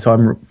 So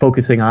I'm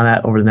focusing on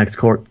that over the next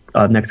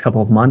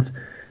couple of months.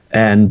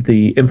 And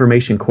the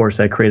information course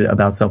I created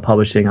about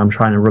self-publishing, I'm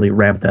trying to really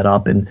ramp that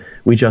up. And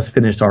we just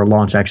finished our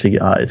launch. Actually,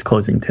 it's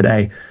closing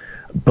today.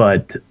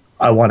 But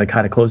I want to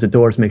kind of close the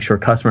doors, make sure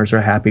customers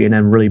are happy, and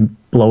then really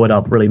blow it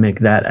up, really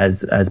make that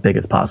as big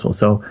as possible.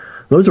 So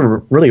those are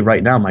really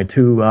right now my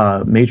two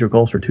major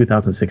goals for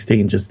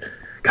 2016, just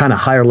kind of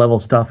higher level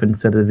stuff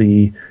instead of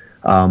the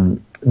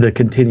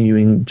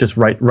continuing just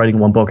writing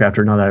one book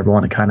after another. I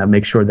want to kind of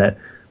make sure that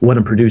what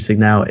I'm producing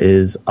now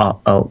is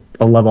a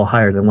level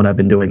higher than what I've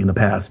been doing in the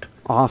past.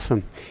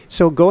 Awesome.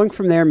 So going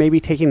from there, maybe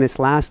taking this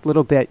last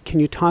little bit, can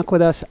you talk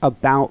with us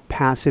about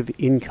passive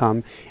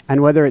income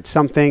and whether it's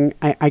something,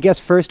 I guess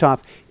first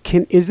off,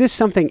 is this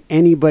something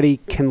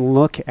anybody can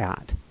look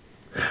at?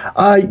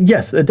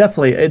 Yes,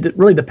 definitely. It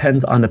really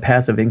depends on the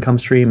passive income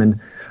stream. And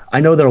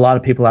I know there are a lot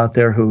of people out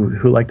there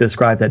who like to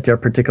describe that their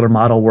particular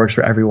model works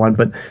for everyone.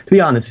 But to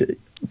be honest,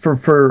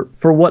 for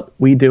what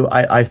we do,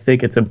 I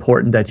think it's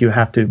important that you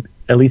have to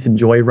at least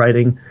enjoy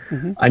writing.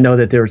 Mm-hmm. I know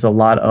that there's a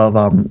lot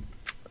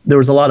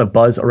of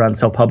buzz around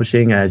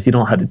self-publishing as you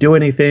don't have to do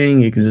anything.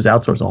 You can just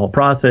outsource the whole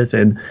process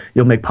and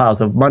you'll make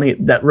piles of money.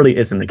 That really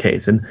isn't the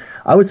case. And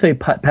I would say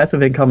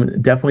passive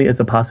income definitely is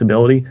a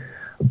possibility.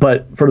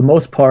 But for the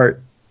most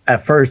part,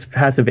 at first,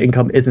 passive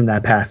income isn't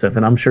that passive.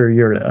 And I'm sure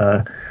you're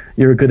a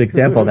good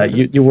example of that.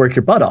 You work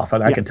your butt off.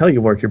 And I can tell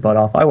you work your butt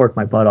off. I work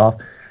my butt off.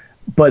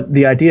 But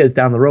the idea is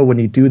down the road, when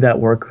you do that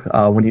work,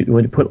 when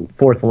you put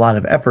forth a lot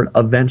of effort,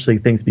 eventually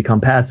things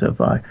become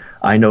passive.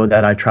 I know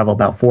that I travel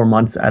about 4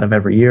 months out of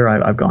every year.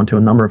 I've gone to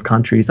a number of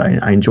countries.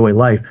 I enjoy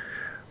life.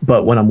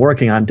 But when I'm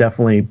working, I'm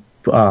definitely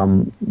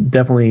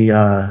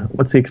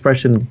what's the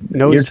expression?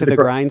 Nose to the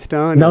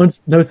grindstone? Nose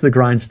to the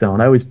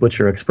grindstone. I always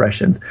butcher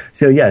expressions.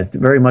 So yes,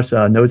 very much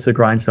nose to the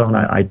grindstone.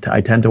 I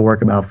tend to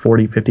work about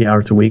 40, 50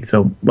 hours a week.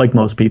 So like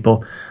most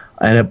people.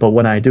 But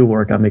when I do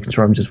work, I'm making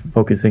sure I'm just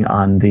focusing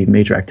on the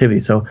major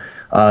activities. So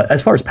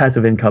as far as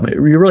passive income,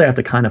 you really have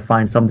to kind of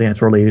find something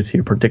that's related to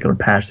your particular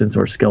passions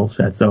or skill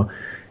set. So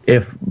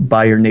if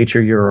by your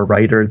nature you're a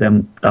writer,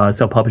 then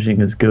self-publishing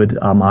is a good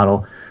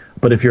model.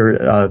 But if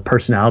you're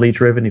personality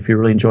driven, if you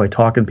really enjoy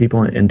talking to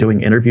people and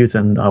doing interviews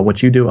and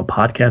what you do, a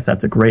podcast,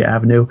 that's a great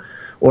avenue.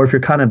 Or if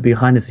you're kind of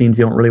behind the scenes,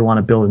 you don't really want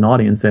to build an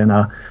audience. And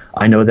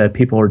I know that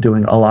people are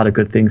doing a lot of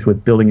good things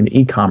with building an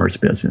e-commerce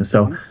business.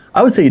 So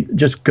I would say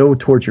just go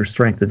towards your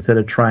strengths instead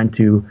of trying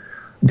to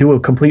do a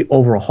complete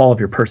overhaul of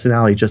your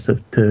personality just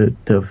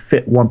to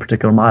fit one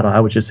particular model. I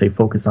would just say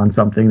focus on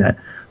something that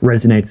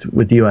resonates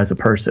with you as a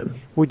person.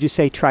 Would you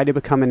say try to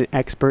become an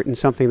expert in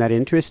something that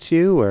interests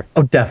you? Or?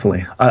 Oh,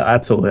 definitely.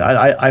 Absolutely.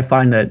 I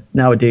find that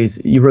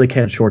nowadays you really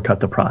can't shortcut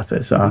the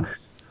process.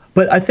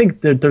 But I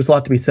think that there's a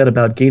lot to be said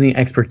about gaining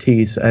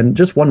expertise. And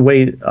just one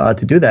way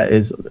to do that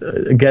is,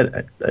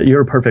 again,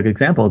 you're a perfect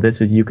example of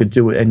this, is you could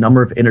do a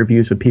number of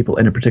interviews with people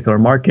in a particular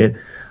market,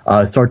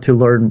 start to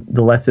learn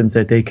the lessons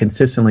that they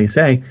consistently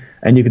say,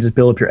 and you can just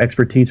build up your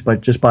expertise by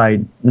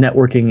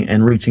networking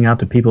and reaching out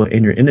to people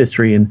in your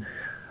industry. And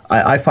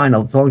I find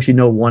as long as you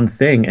know one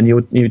thing and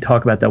you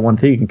talk about that one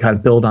thing, you can kind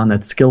of build on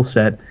that skill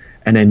set,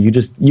 and then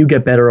you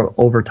get better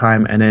over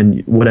time, and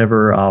then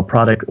whatever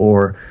product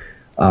or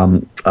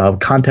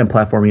content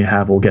platform you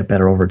have will get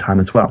better over time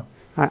as well.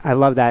 I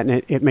love that,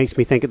 and it makes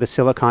me think of the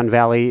Silicon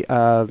Valley,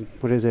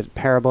 what is it,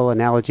 parable,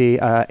 analogy,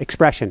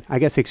 expression,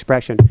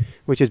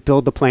 which is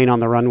build the plane on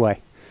the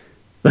runway.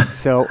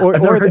 So,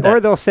 or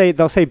they'll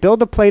say build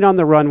the plane on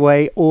the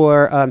runway,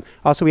 or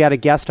also we had a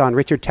guest on,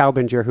 Richard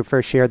Taubinger, who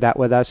first shared that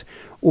with us,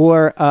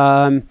 or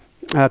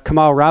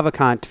Kamal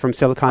Ravikant from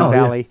Silicon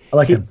Valley. Yeah. I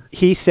like him.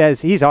 He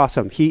says, he's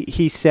awesome.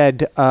 He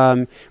said,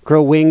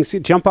 grow wings,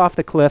 jump off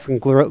the cliff and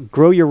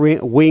grow your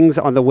wings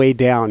on the way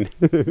down.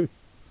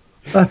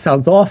 That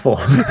sounds awful.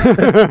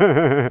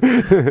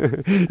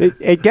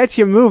 It gets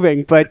you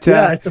moving, but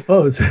yeah, I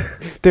suppose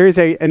there's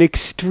an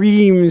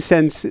extreme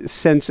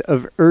sense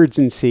of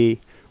urgency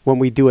when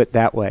we do it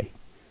that way.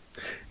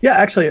 Yeah,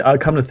 actually,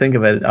 come to think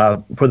of it,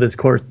 for this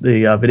course,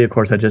 the video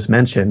course I just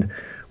mentioned,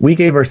 we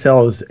gave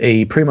ourselves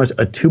pretty much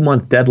a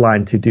 2-month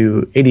deadline to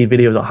do 80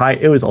 videos.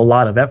 It was a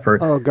lot of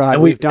effort. Oh God,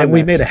 and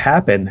we made it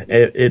happen.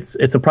 It's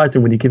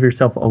surprising when you give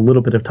yourself a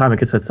little bit of time. I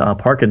guess that's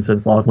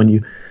Parkinson's law,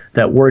 when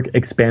that work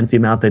expands the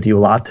amount that you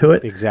allot to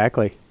it.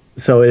 Exactly.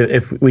 So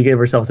if we gave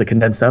ourselves a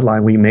condensed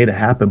deadline, we made it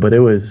happen. But it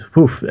was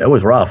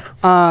rough.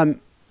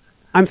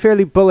 I'm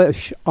fairly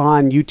bullish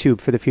on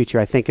YouTube for the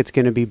future. I think it's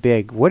going to be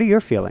big. What are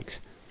your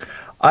feelings?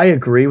 I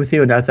agree with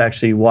you, and that's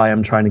actually why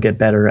I'm trying to get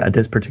better at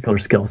this particular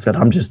skill set.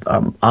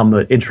 I'm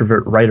an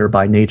introvert writer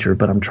by nature,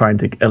 but I'm trying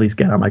to at least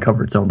get out of my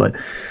comfort zone. But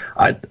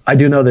I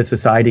do know that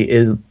society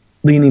is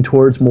leaning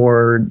towards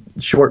more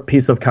short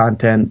piece of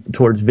content,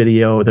 towards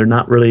video. We're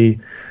not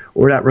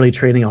really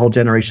training a whole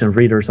generation of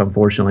readers,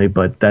 unfortunately,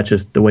 but that's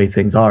just the way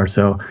things are.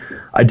 So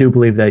I do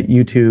believe that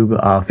YouTube,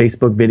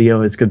 Facebook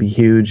video is going to be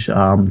huge.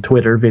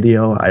 Twitter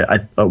video,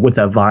 what's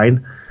that,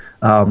 Vine?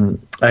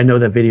 I know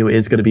that video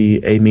is going to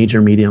be a major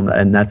medium,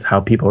 and that's how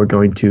people are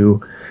going to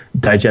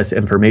digest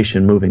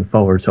information moving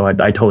forward. So I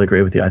totally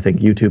agree with you. I think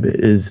YouTube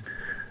is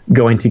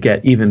going to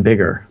get even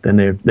bigger than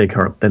they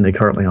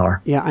currently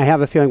are. Yeah, I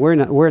have a feeling we're in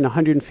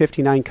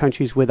 159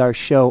 countries with our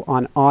show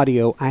on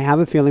audio. I have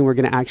a feeling we're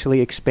going to actually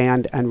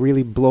expand and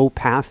really blow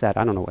past that.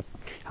 I don't know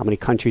how many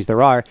countries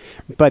there are,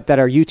 but that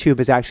our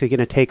YouTube is actually going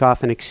to take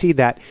off and exceed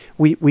that.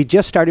 We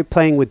just started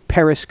playing with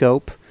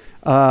Periscope.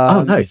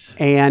 Oh, nice.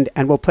 And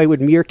we'll play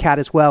with Meerkat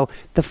as well.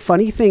 The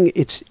funny thing,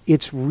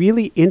 it's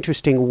really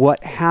interesting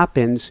what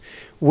happens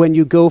when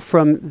you go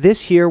from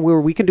this here, where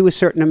we can do a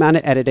certain amount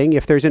of editing.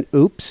 If there's an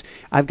oops,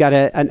 I've got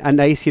a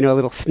nice,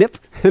 little snip,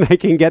 and I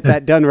can get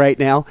that done right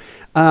now.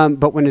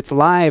 But when it's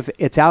live,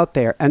 it's out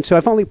there. And so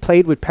I've only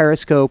played with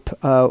Periscope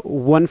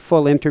one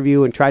full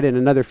interview and tried it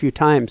another few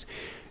times.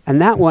 And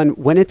that one,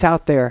 when it's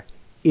out there,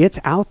 it's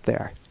out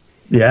there.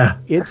 Yeah.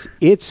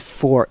 It's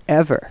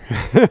forever.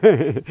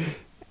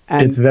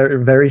 And it's very,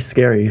 very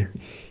scary.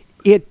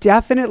 It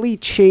definitely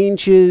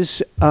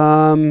changes.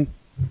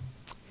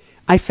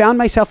 I found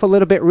myself a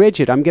little bit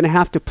rigid. I'm going to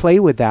have to play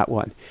with that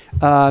one.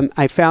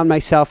 I found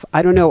myself,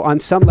 I don't know, on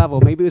some level,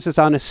 maybe this is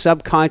on a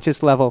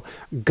subconscious level,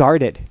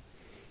 guarded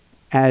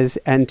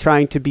and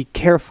trying to be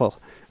careful.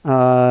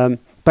 But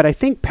I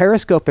think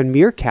Periscope and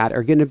Meerkat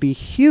are going to be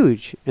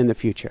huge in the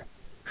future.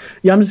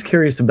 Yeah, I'm just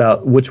curious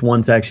about which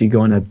one's actually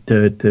going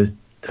to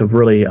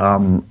really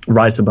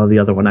rise above the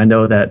other one. I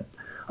know that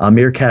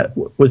Meerkat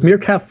was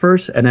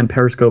first, and then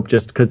Periscope,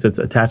 just because it's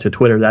attached to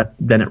Twitter,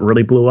 then it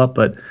really blew up.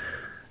 But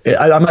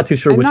I'm not too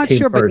sure which came first.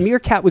 I'm not sure, but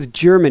Meerkat was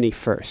Germany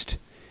first.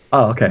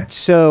 Oh, okay.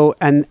 So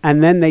and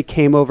then they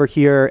came over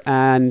here,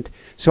 and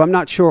so I'm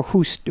not sure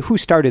who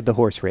started the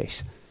horse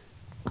race.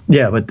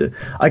 Yeah, but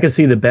I can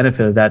see the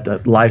benefit of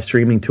that live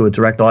streaming to a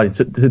direct audience.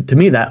 To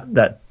me,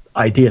 that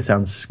idea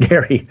sounds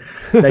scary.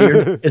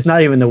 That it's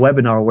not even the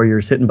webinar where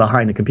you're sitting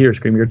behind a computer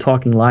screen. You're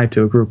talking live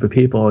to a group of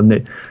people,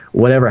 and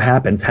whatever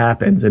happens,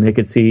 and they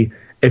could see,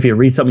 if you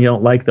read something you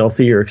don't like, they'll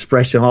see your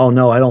expression. Oh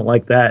no, I don't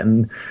like that.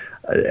 And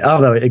I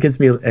don't know, it gives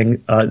me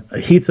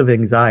heaps of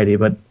anxiety,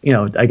 but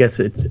I guess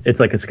it's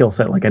like a skill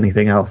set like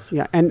anything else.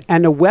 Yeah, and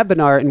a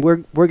webinar, and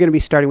we're going to be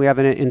starting, we have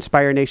an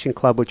Inspire Nation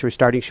Club, which we're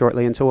starting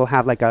shortly, and so we'll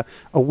have like a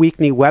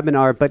weekly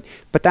webinar, but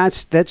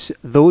that's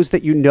those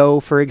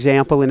that for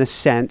example, in a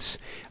sense,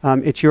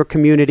 it's your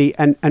community,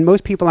 and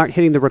most people aren't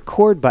hitting the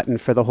record button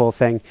for the whole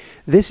thing.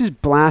 This is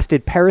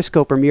blasted,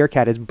 Periscope or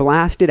Meerkat is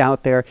blasted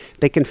out there.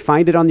 They can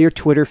find it on your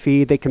Twitter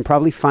feed, they can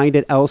probably find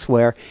it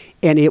elsewhere,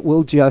 and it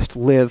will just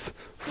live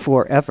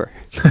forever.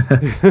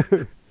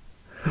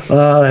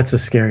 Oh, that's a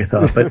scary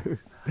thought, but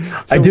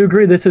I do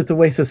agree this is the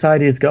way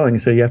society is going,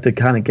 so you have to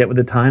kind of get with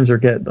the times or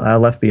get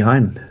left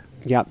behind.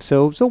 Yeah,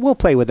 so we'll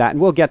play with that, and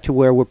we'll get to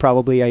where we're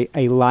probably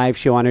a live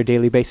show on a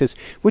daily basis,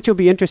 which will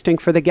be interesting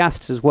for the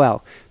guests as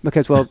well,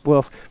 because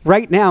well,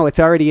 right now it's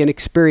already an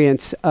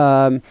experience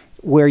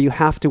where you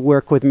have to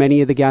work with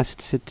many of the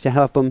guests to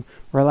help them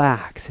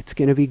relax. It's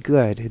going to be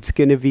good. It's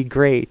going to be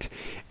great.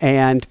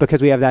 And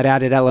because we have that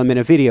added element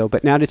of video,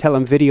 but now to tell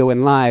them video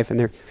and live, and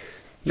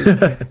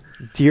they're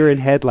deer in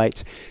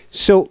headlights.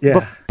 So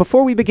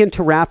before we begin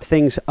to wrap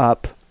things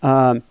up,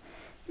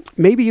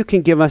 maybe you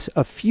can give us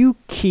a few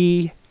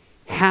key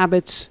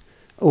habits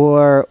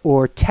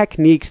or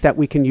techniques that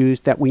we can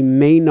use that we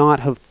may not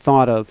have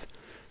thought of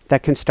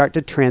that can start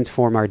to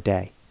transform our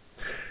day.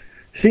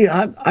 See,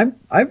 I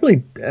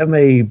really am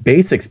a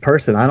basics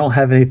person. I don't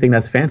have anything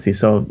that's fancy.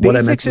 So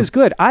basics is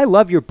good. I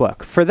love your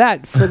book. For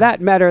that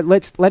matter,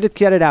 let it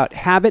get it out.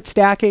 Habit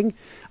stacking,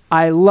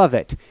 I love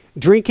it.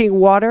 Drinking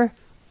water,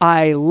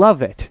 I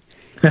love it.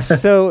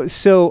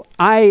 So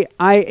I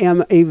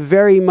am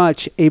very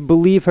much a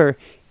believer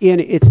in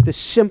it's the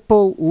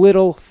simple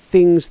little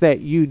things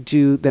that you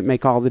do that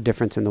make all the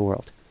difference in the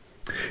world.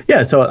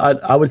 Yeah, so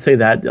I would say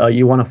that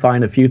you want to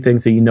find a few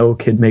things that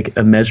could make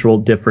a measurable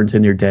difference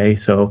in your day.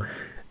 So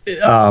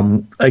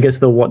I guess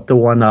the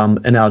one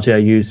analogy I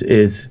use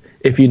is,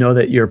 if you know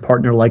that your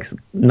partner likes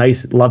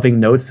nice, loving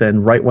notes,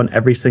 then write one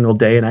every single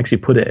day and actually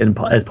put it in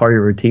as part of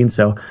your routine.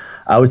 So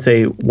I would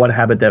say one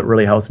habit that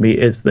really helps me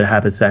is the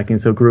habit stacking.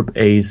 So group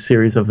a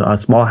series of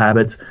small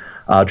habits,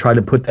 try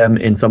to put them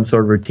in some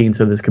sort of routine.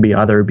 So this could be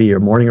either your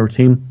morning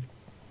routine,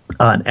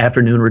 an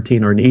afternoon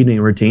routine, or an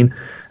evening routine,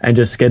 and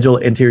just schedule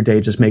it into your day.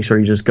 Just make sure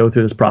you just go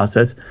through this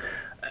process.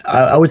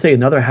 I would say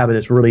another habit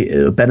that's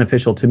really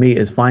beneficial to me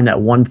is find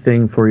that one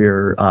thing for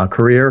your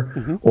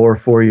career or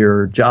for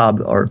your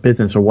job or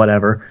business or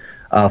whatever.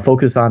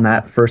 Focus on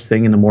that first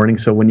thing in the morning.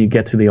 So when you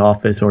get to the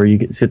office or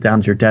you sit down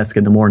at your desk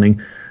in the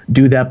morning,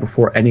 do that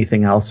before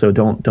anything else. So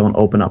don't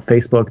open up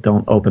Facebook,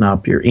 don't open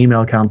up your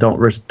email account,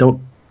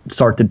 don't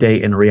start the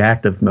day in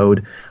reactive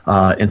mode.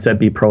 Instead,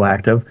 be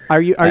proactive.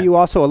 Are you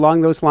also along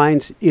those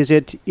lines? Is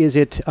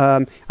it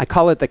I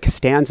call it the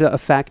Costanza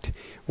effect,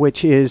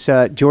 which is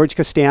George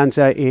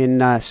Costanza in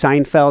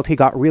Seinfeld. He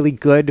got really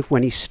good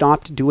when he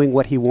stopped doing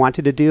what he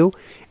wanted to do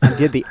and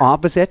did the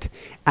opposite.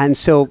 And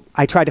so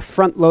I try to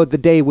front load the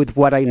day with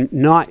what I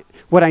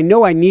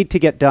know I need to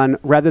get done,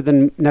 rather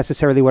than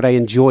necessarily what I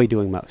enjoy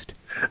doing most.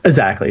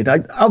 Exactly.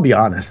 I'll be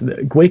honest.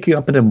 Waking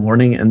up in the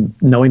morning and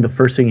knowing the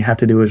first thing you have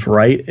to do is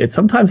right.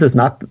 Sometimes it's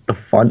not the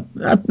fun.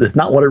 It's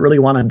not what I really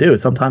want to do.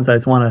 Sometimes I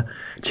just want to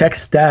check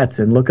stats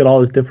and look at all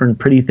those different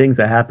pretty things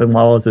that happen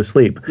while I was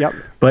asleep. Yep.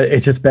 But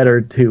it's just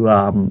better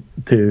to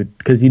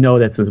because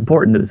that's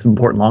important. It's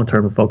important long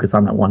term to focus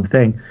on that one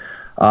thing.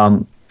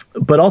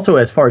 But also,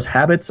 as far as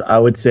habits, I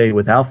would say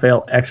without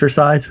fail,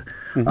 exercise.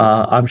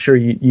 I'm sure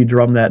you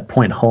drum that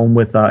point home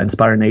with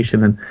Inspire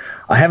Nation. And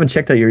I haven't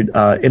checked out your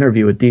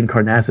interview with Dean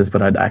Karnazes,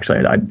 but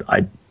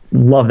I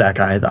love that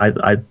guy.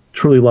 I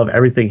truly love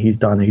everything he's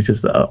done. He's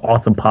just an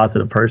awesome,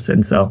 positive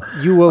person. So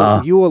you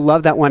will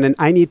love that one, and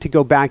I need to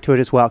go back to it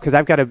as well, because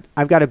I've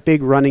got a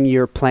big running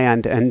year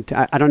planned, and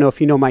I don't know if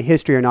you know my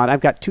history or not.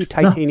 I've got 2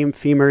 titanium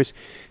femurs,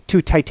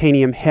 2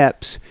 titanium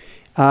hips.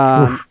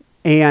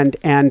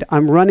 And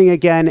I'm running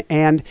again,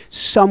 and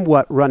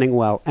somewhat running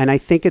well. And I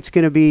think it's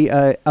going to be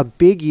a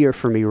big year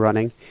for me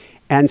running.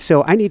 And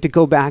so I need to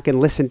go back and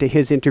listen to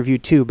his interview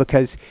too,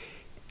 because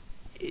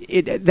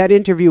that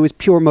interview is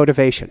pure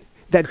motivation.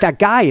 That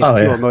guy is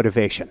pure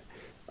motivation.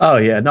 Oh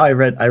yeah, no, I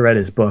read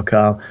his book.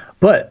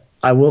 But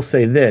I will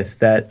say this,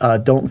 that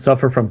don't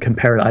suffer from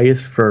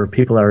comparatitis. For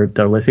people that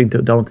are listening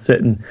to, don't sit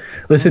and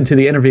listen to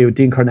the interview with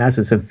Dean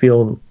Karnazes and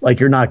feel like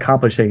you're not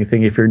accomplishing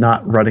anything if you're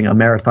not running a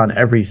marathon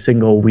every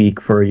single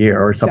week for a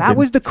year or something. That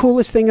was the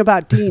coolest thing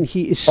about Dean.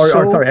 He is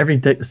every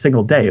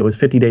single day. It was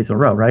 50 days in a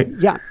row, right?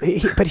 Yeah,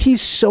 but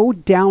he's so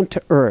down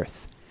to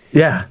earth.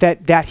 Yeah.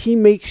 That he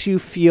makes you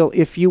feel,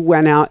 if you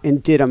went out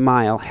and did a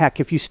mile, heck,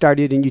 if you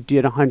started and you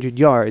did 100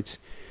 yards,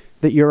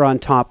 that you're on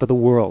top of the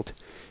world.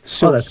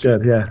 So that's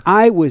good. Yeah,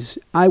 I was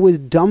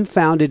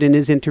dumbfounded in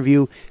his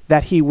interview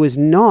that he was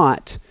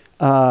not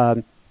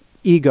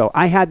ego.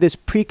 I had this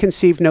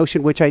preconceived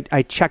notion, which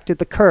I checked at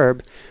the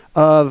curb,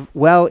 of,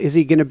 well, is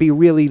he going to be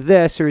really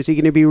this or is he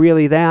going to be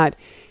really that?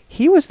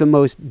 He was the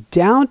most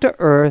down to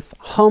earth,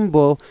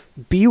 humble.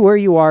 Be where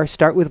you are.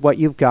 Start with what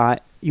you've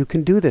got. You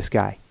can do this,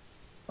 guy.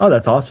 Oh,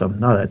 that's awesome.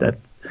 No,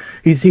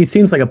 he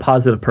seems like a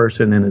positive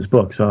person in his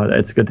book. So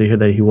it's good to hear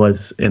that he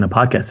was in a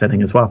podcast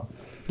setting as well.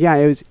 Yeah,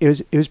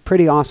 it was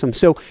pretty awesome.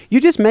 So you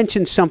just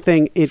mentioned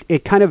something.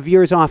 It kind of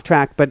veers off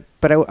track, but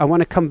I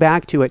want to come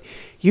back to it.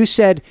 You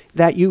said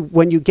that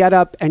when you get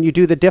up and you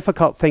do the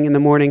difficult thing in the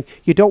morning,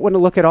 you don't want to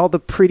look at all the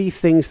pretty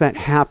things that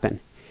happen,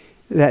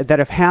 that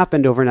have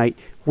happened overnight,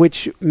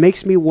 which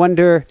makes me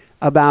wonder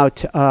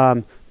about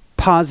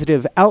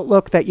positive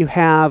outlook that you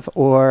have,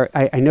 or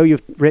I know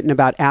you've written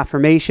about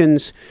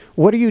affirmations.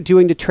 What are you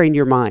doing to train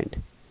your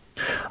mind?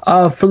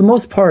 For the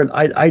most part,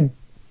 I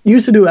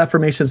used to do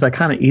affirmations. I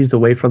kind of eased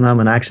away from them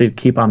and actually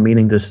keep on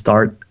meaning to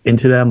start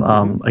into them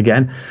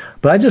again.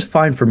 But I just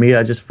find, for me,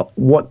 it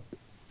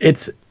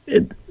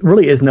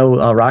really is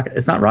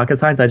it's not rocket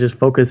science. I just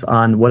focus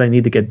on what I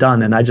need to get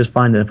done. And I just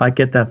find that if I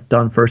get that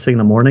done first thing in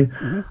the morning,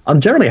 I'm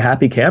generally a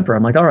happy camper.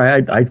 I'm like, all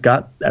right, I've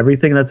got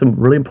everything that's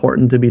really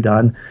important to be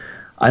done.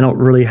 I don't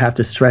really have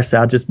to stress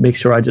out. Just make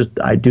sure I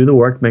do the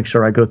work, make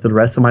sure I go through the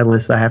rest of my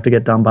list that I have to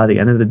get done by the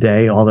end of the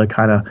day, all the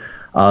kind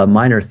of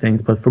minor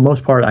things. But for the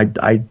most part,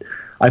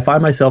 I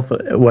find myself,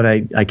 when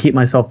I keep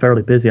myself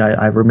fairly busy,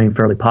 I remain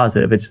fairly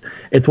positive.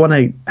 It's when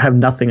I have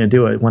nothing to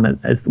do.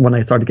 It's when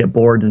I start to get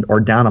bored or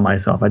down on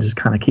myself. I just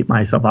kind of keep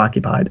myself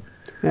occupied.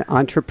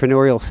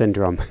 Entrepreneurial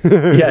syndrome.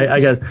 Yeah,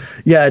 I guess.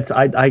 Yeah,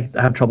 I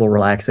have trouble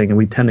relaxing, and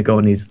we tend to go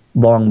on these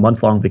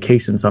month-long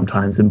vacations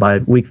sometimes. And by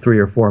week 3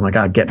 or 4, I'm like,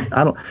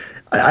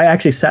 I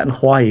actually sat in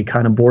Hawaii,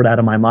 kind of bored out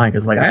of my mind,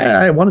 because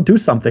I want to do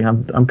something.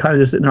 I'm kind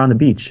of just sitting there on the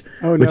beach,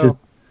 which is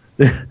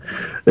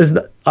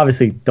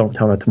obviously, don't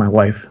tell that to my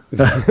wife.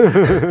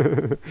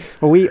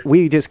 Well,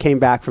 we just came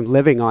back from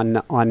living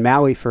on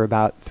Maui for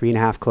about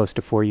 3.5, close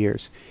to 4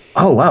 years.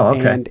 Oh wow,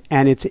 okay.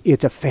 And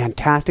it's a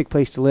fantastic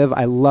place to live.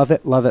 I love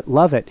it, love it,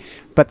 love it.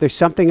 But there's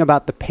something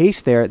about the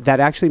pace there that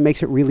actually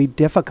makes it really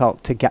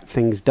difficult to get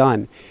things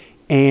done.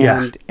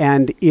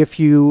 And if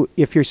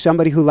you're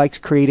somebody who likes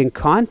creating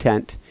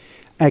content,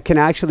 it can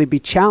actually be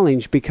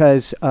challenged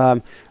because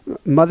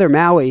Mother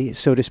Maui,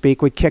 so to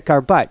speak, would kick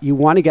our butt. You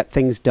want to get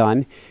things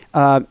done,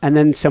 and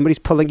then somebody's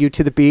pulling you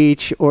to the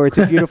beach, or it's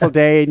a beautiful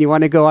day and you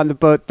want to go on the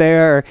boat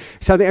there or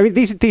something. I mean,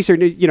 these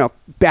are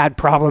bad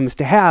problems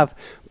to have.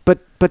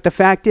 But the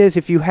fact is,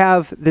 if you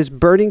have this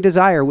burning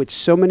desire, which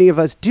so many of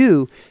us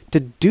do,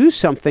 to do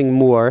something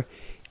more,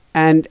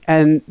 and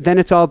then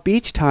it's all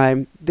beach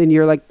time, then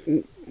you're like,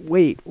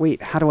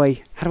 wait, how do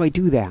I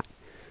do that?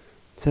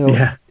 So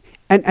yeah.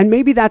 And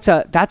maybe that's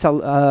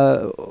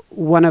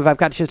one of, I've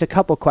got just a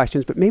couple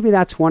questions, but maybe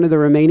that's one of the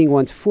remaining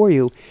ones for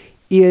you,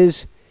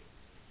 is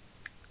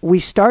we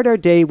start our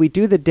day, we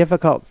do the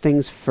difficult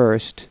things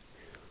first.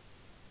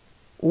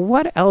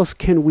 What else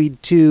can we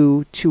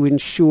do to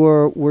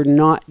ensure we're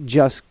not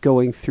just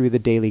going through the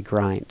daily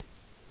grind?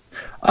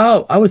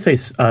 Oh, I would say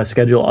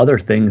schedule other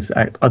things,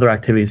 other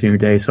activities in your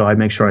day. So I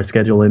make sure I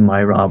schedule in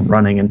my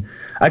running, and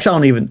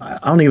actually I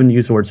don't even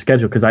use the word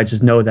schedule because I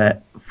just know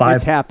that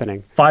it's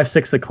happening.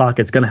 6 o'clock,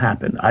 it's going to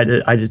happen.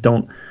 I just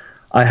don't.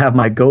 I have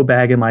my go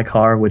bag in my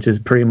car, which is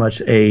pretty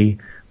much a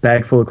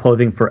bag full of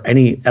clothing for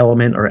any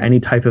element or any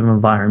type of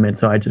environment.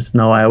 So I just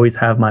know I always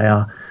have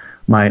my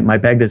my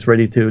bag that's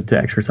ready to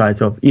exercise.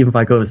 So even if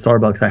I go to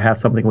Starbucks, I have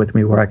something with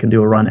me where I can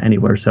do a run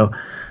anywhere. So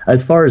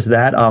as far as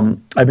that,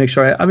 I make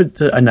sure I have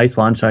a nice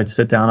lunch. I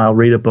sit down, I'll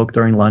read a book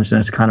during lunch, and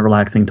it's kind of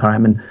relaxing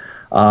time.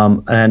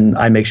 And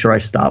I make sure I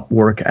stop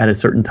work at a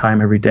certain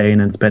time every day and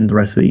then spend the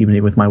rest of the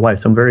evening with my wife.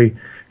 So I'm very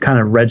kind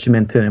of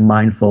regimented and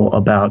mindful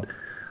about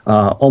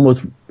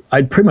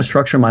I pretty much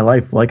structure my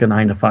life like a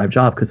 9-to-5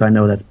 job because I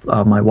know that's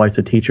my wife's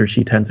a teacher.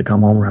 She tends to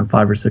come home around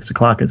 5 or 6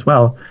 o'clock as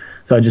well.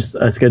 So I just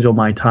schedule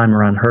my time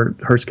around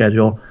her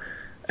schedule,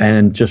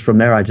 and just from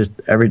there, I just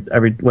every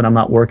when I'm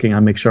not working, I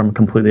make sure I'm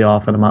completely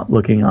off and I'm not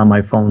looking on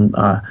my phone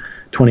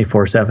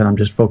 24/7. I'm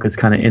just focused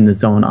kind of in the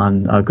zone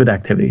on good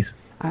activities.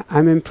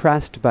 I'm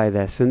impressed by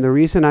this, and the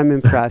reason I'm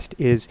impressed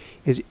is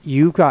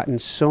you've gotten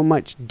so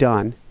much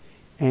done.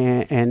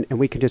 And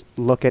we can just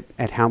look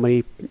at how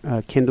many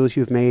Kindles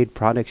you've made,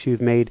 products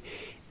you've made,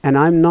 and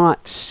I'm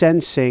not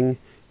sensing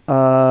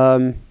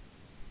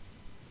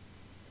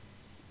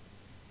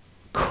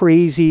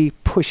crazy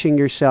pushing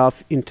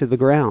yourself into the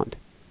ground.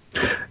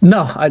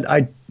 No,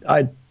 I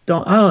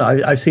don't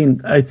know. I've seen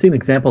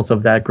examples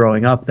of that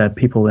growing up. That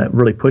people that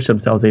really push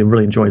themselves, they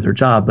really enjoy their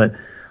job, but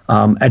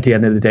at the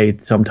end of the day,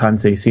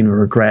 sometimes they seem to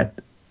regret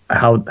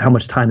how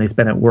much time they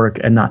spend at work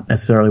and not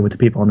necessarily with the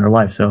people in their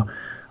life. So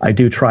I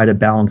do try to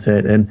balance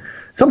it, and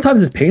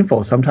sometimes it's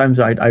painful. Sometimes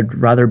I'd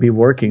rather be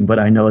working, but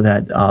I know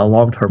that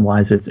long-term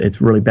wise,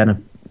 it's really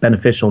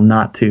beneficial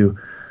not to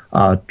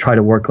try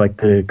to work like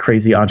the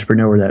crazy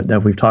entrepreneur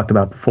that we've talked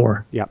about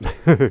before. Yep.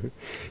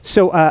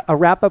 So a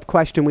wrap-up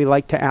question we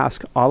like to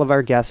ask all of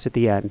our guests at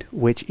the end,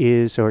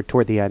 or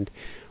toward the end,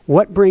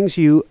 what brings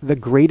you the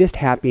greatest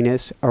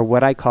happiness, or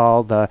what I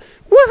call the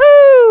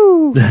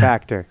woohoo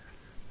factor?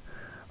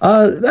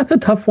 That's a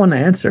tough one to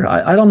answer.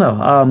 I don't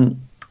know.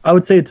 I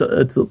would say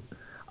it's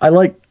I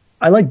like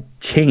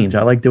change.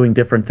 I like doing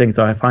different things.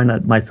 I find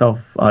that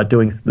myself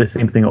doing the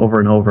same thing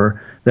over and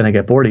over, then I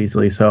get bored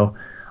easily. So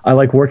I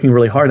like working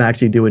really hard, and I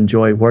actually do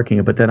enjoy working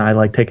it. But then I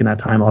like taking that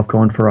time off,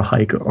 going for a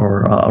hike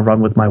or a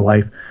run with my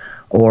wife,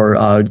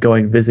 or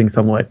visiting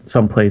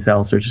someplace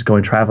else, or just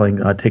going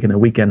traveling, taking a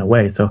weekend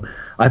away. So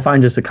I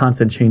find just a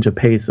constant change of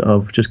pace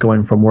of just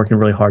going from working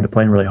really hard to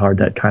playing really hard.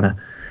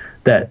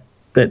 That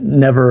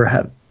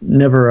never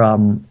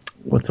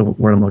what's the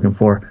word I'm looking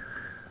for?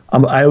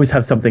 I always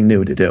have something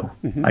new to do,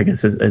 I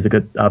guess is a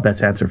good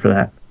best answer for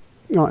that.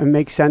 No, it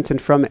makes sense.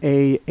 And from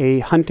a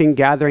hunting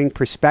gathering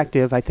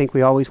perspective, I think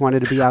we always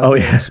wanted to be out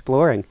there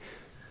exploring.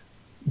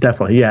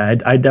 Definitely. Yeah.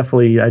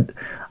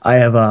 I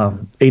have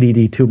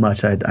ADD too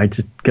much. I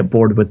just get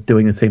bored with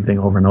doing the same thing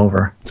over and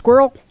over.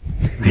 Squirrel.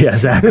 Yeah,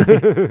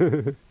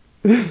 exactly.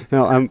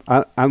 No,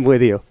 I'm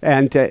with you.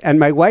 And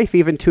my wife,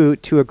 even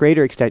to a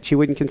greater extent, she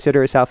wouldn't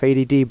consider herself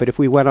ADD, but if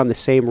we went on the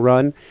same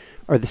run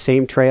or the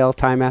same trail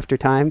time after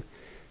time,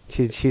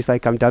 she's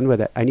like, I'm done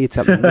with it. I need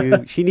something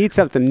new. She needs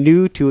something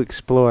new to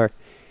explore.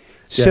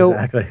 Yeah, so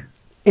exactly.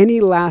 Any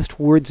last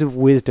words of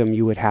wisdom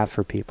you would have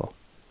for people?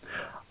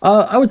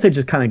 I would say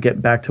just kind of get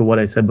back to what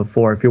I said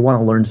before. If you want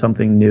to learn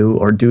something new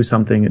or do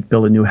something,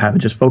 build a new habit,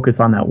 just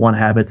focus on that one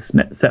habit,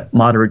 set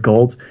moderate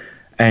goals,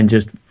 and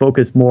just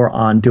focus more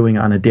on doing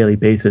on a daily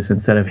basis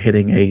instead of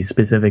hitting a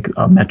specific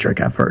metric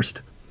at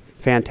first.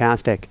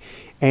 Fantastic.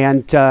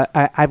 And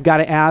I've got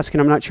to ask,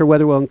 and I'm not sure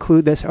whether we'll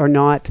include this or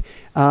not,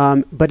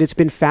 but it's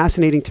been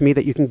fascinating to me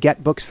that you can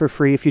get books for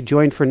free if you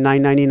join for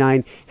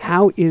 $9.99.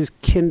 How is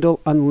Kindle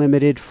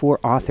Unlimited for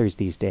authors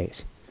these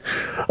days?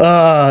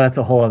 That's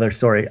a whole other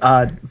story.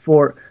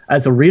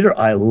 As a reader,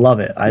 I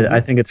love it.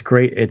 I think it's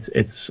great.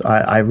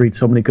 I read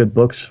so many good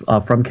books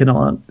from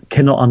Kindle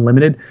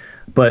Unlimited,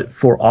 but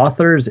for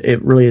authors,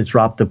 it really has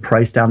dropped the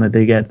price down that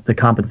they get the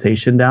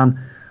compensation down.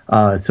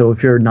 So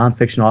if you're a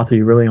nonfiction author,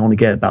 you really only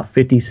get about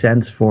 50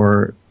 cents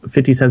to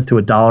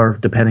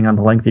 $1, depending on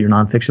the length of your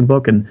nonfiction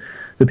book. And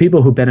the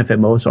people who benefit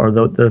most are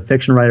the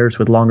fiction writers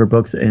with longer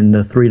books in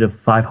the 300 to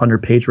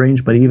 500 page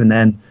range. But even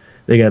then,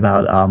 they get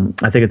about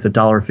I think it's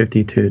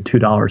 $1.50 to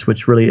 $2,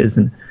 which really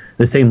isn't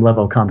the same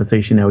level of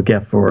compensation they would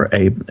get for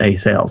a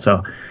sale.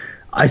 So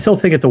I still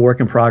think it's a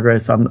work in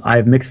progress. I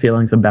have mixed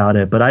feelings about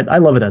it, but I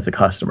love it as a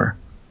customer.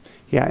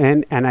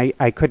 Yeah, and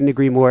I couldn't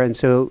agree more. And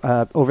so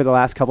over the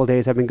last couple of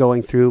days, I've been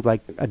going through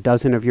like a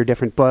dozen of your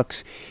different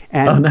books,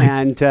 and oh, nice.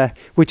 and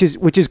which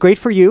is great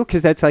for you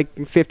because that's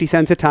like 50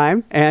 cents a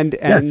time, and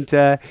Yes.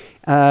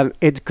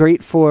 it's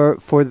great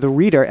for the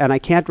reader. And I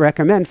can't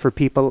recommend for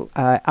people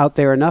out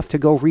there enough to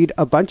go read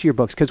a bunch of your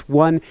books, because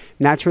one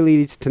naturally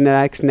leads to the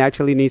next,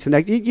 naturally needs to the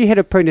next. You hit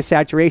a point of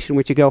saturation,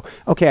 which you go,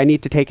 okay, I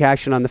need to take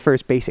action on the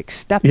first basic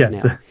steps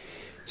Yes. now.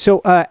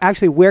 So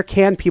actually, where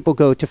can people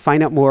go to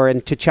find out more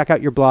and to check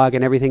out your blog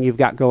and everything you've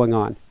got going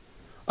on?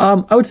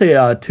 I would say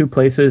 2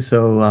 places.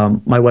 So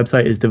my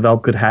website is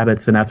Develop Good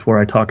Habits, and that's where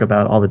I talk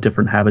about all the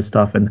different habit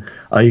stuff. And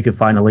you can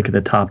find a link at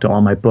the top to all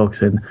my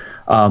books. And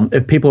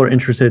if people are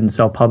interested in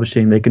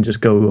self-publishing, they can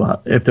just go,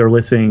 if they're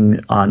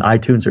listening on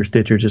iTunes or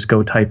Stitcher, just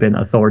go type in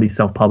Authority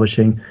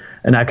Self-Publishing.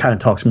 And that kind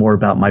of talks more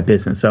about my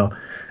business. So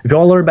if you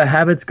want to learn about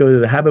habits, go to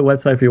the Habit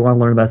website. If you want to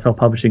learn about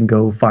self-publishing,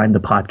 go find the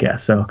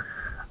podcast. So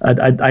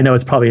I know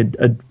it's probably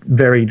a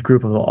varied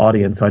group of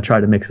audience, so I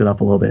try to mix it up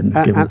a little bit and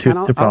give them two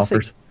different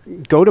offers.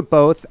 Go to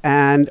both,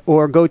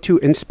 or go to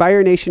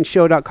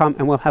inspirenationshow.com,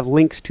 and we'll have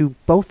links to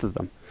both of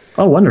them.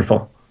 Oh,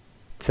 wonderful.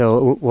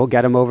 So we'll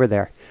get them over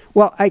there.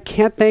 Well, I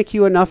can't thank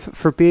you enough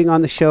for being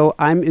on the show.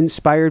 I'm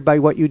inspired by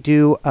what you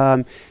do.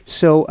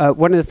 So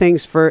one of the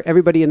things for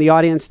everybody in the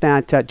audience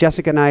that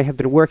Jessica and I have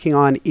been working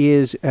on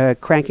is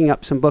cranking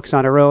up some books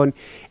on our own.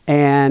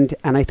 And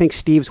I think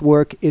Steve's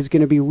work is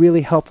going to be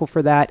really helpful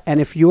for that. And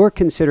if you're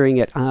considering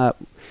it,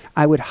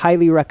 I would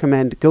highly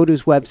recommend go to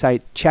his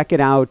website, check it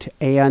out,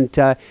 and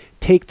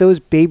take those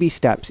baby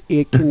steps.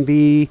 It can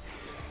be,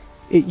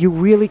 you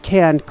really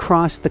can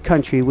cross the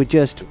country with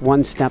just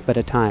one step at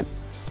a time.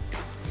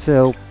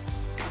 So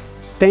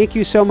thank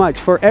you so much.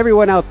 For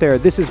everyone out there,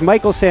 this is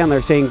Michael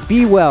Sandler saying,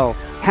 be well,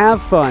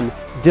 have fun,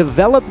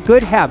 develop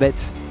good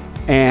habits,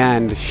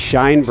 and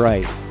shine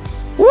bright.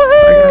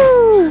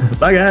 Woohoo!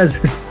 Bye, guys.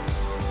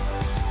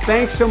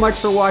 Thanks so much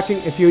for watching.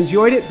 If you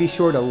enjoyed it, be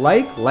sure to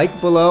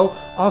like below.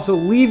 Also,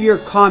 leave your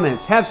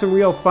comments. Have some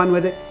real fun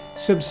with it.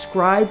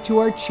 Subscribe to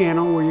our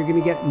channel where you're going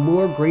to get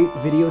more great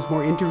videos,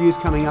 more interviews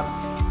coming up.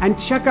 And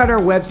check out our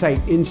website,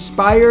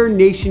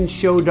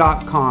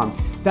 inspirenationshow.com.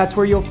 That's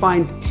where you'll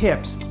find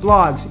tips,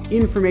 blogs,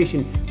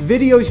 information,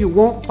 videos you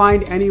won't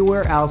find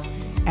anywhere else,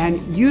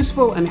 and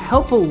useful and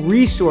helpful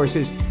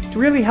resources to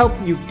really help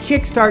you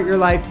kickstart your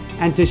life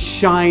and to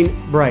shine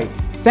bright.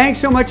 Thanks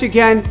so much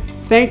again.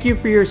 Thank you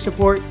for your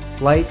support.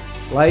 Like,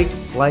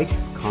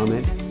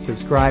 comment,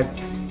 subscribe.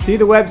 See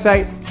the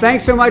website.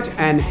 Thanks so much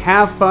and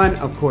have fun.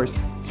 Of course,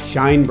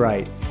 shine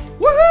bright.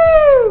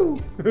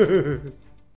 Woohoo!